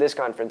part of this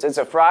conference. It's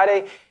a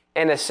Friday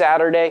and a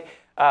Saturday.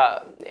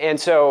 And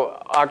so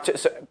October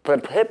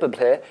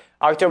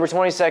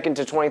 22nd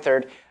to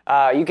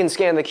 23rd, you can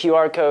scan the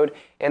QR code,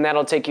 and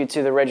that'll take you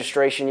to the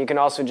registration. You can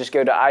also just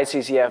go to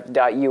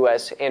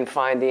iccf.us and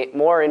find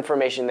more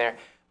information there.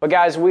 But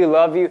guys, we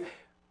love you.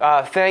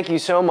 Thank you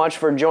so much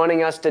for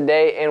joining us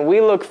today, and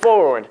we look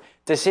forward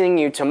to seeing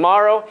you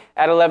tomorrow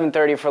at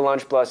 11:30 for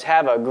Lunch Plus.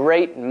 Have a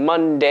great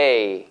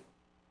Monday.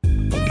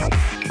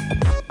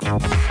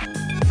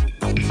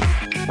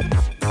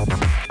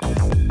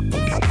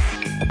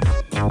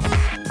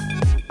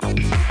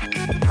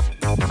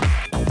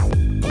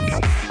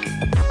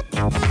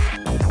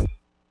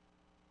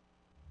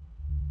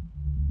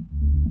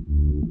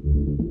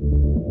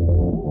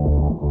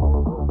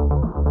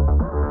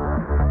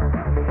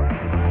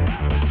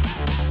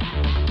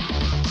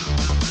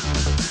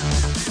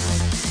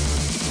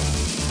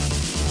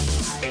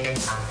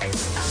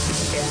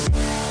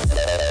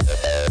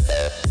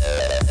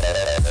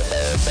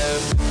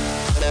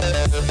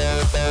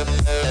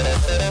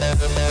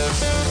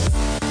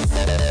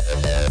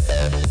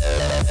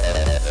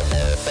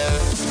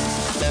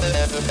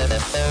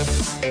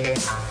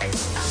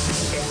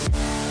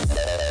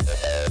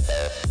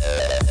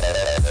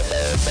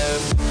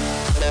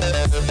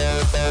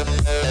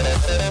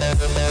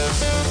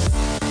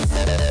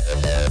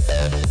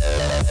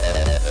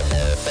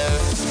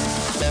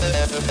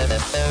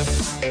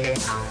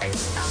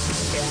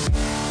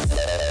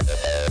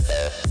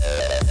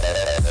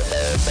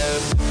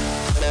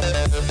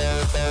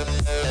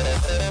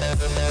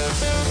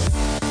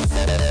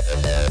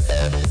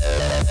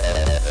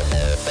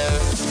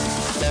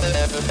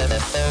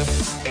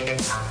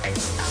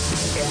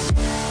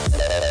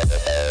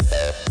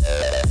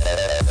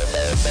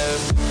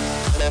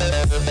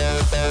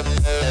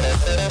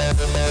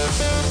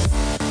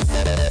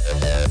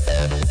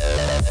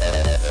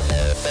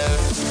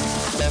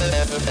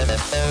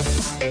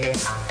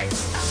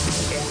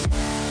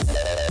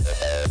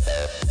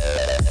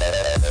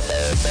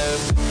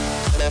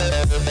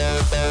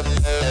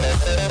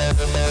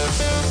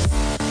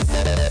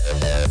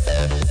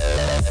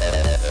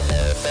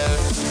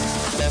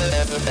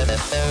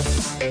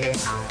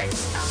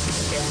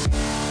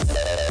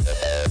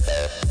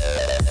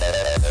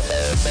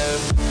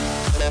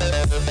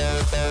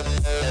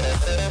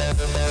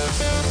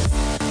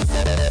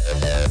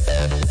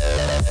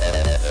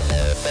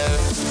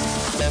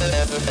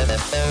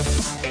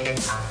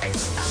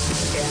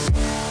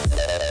 Yeah.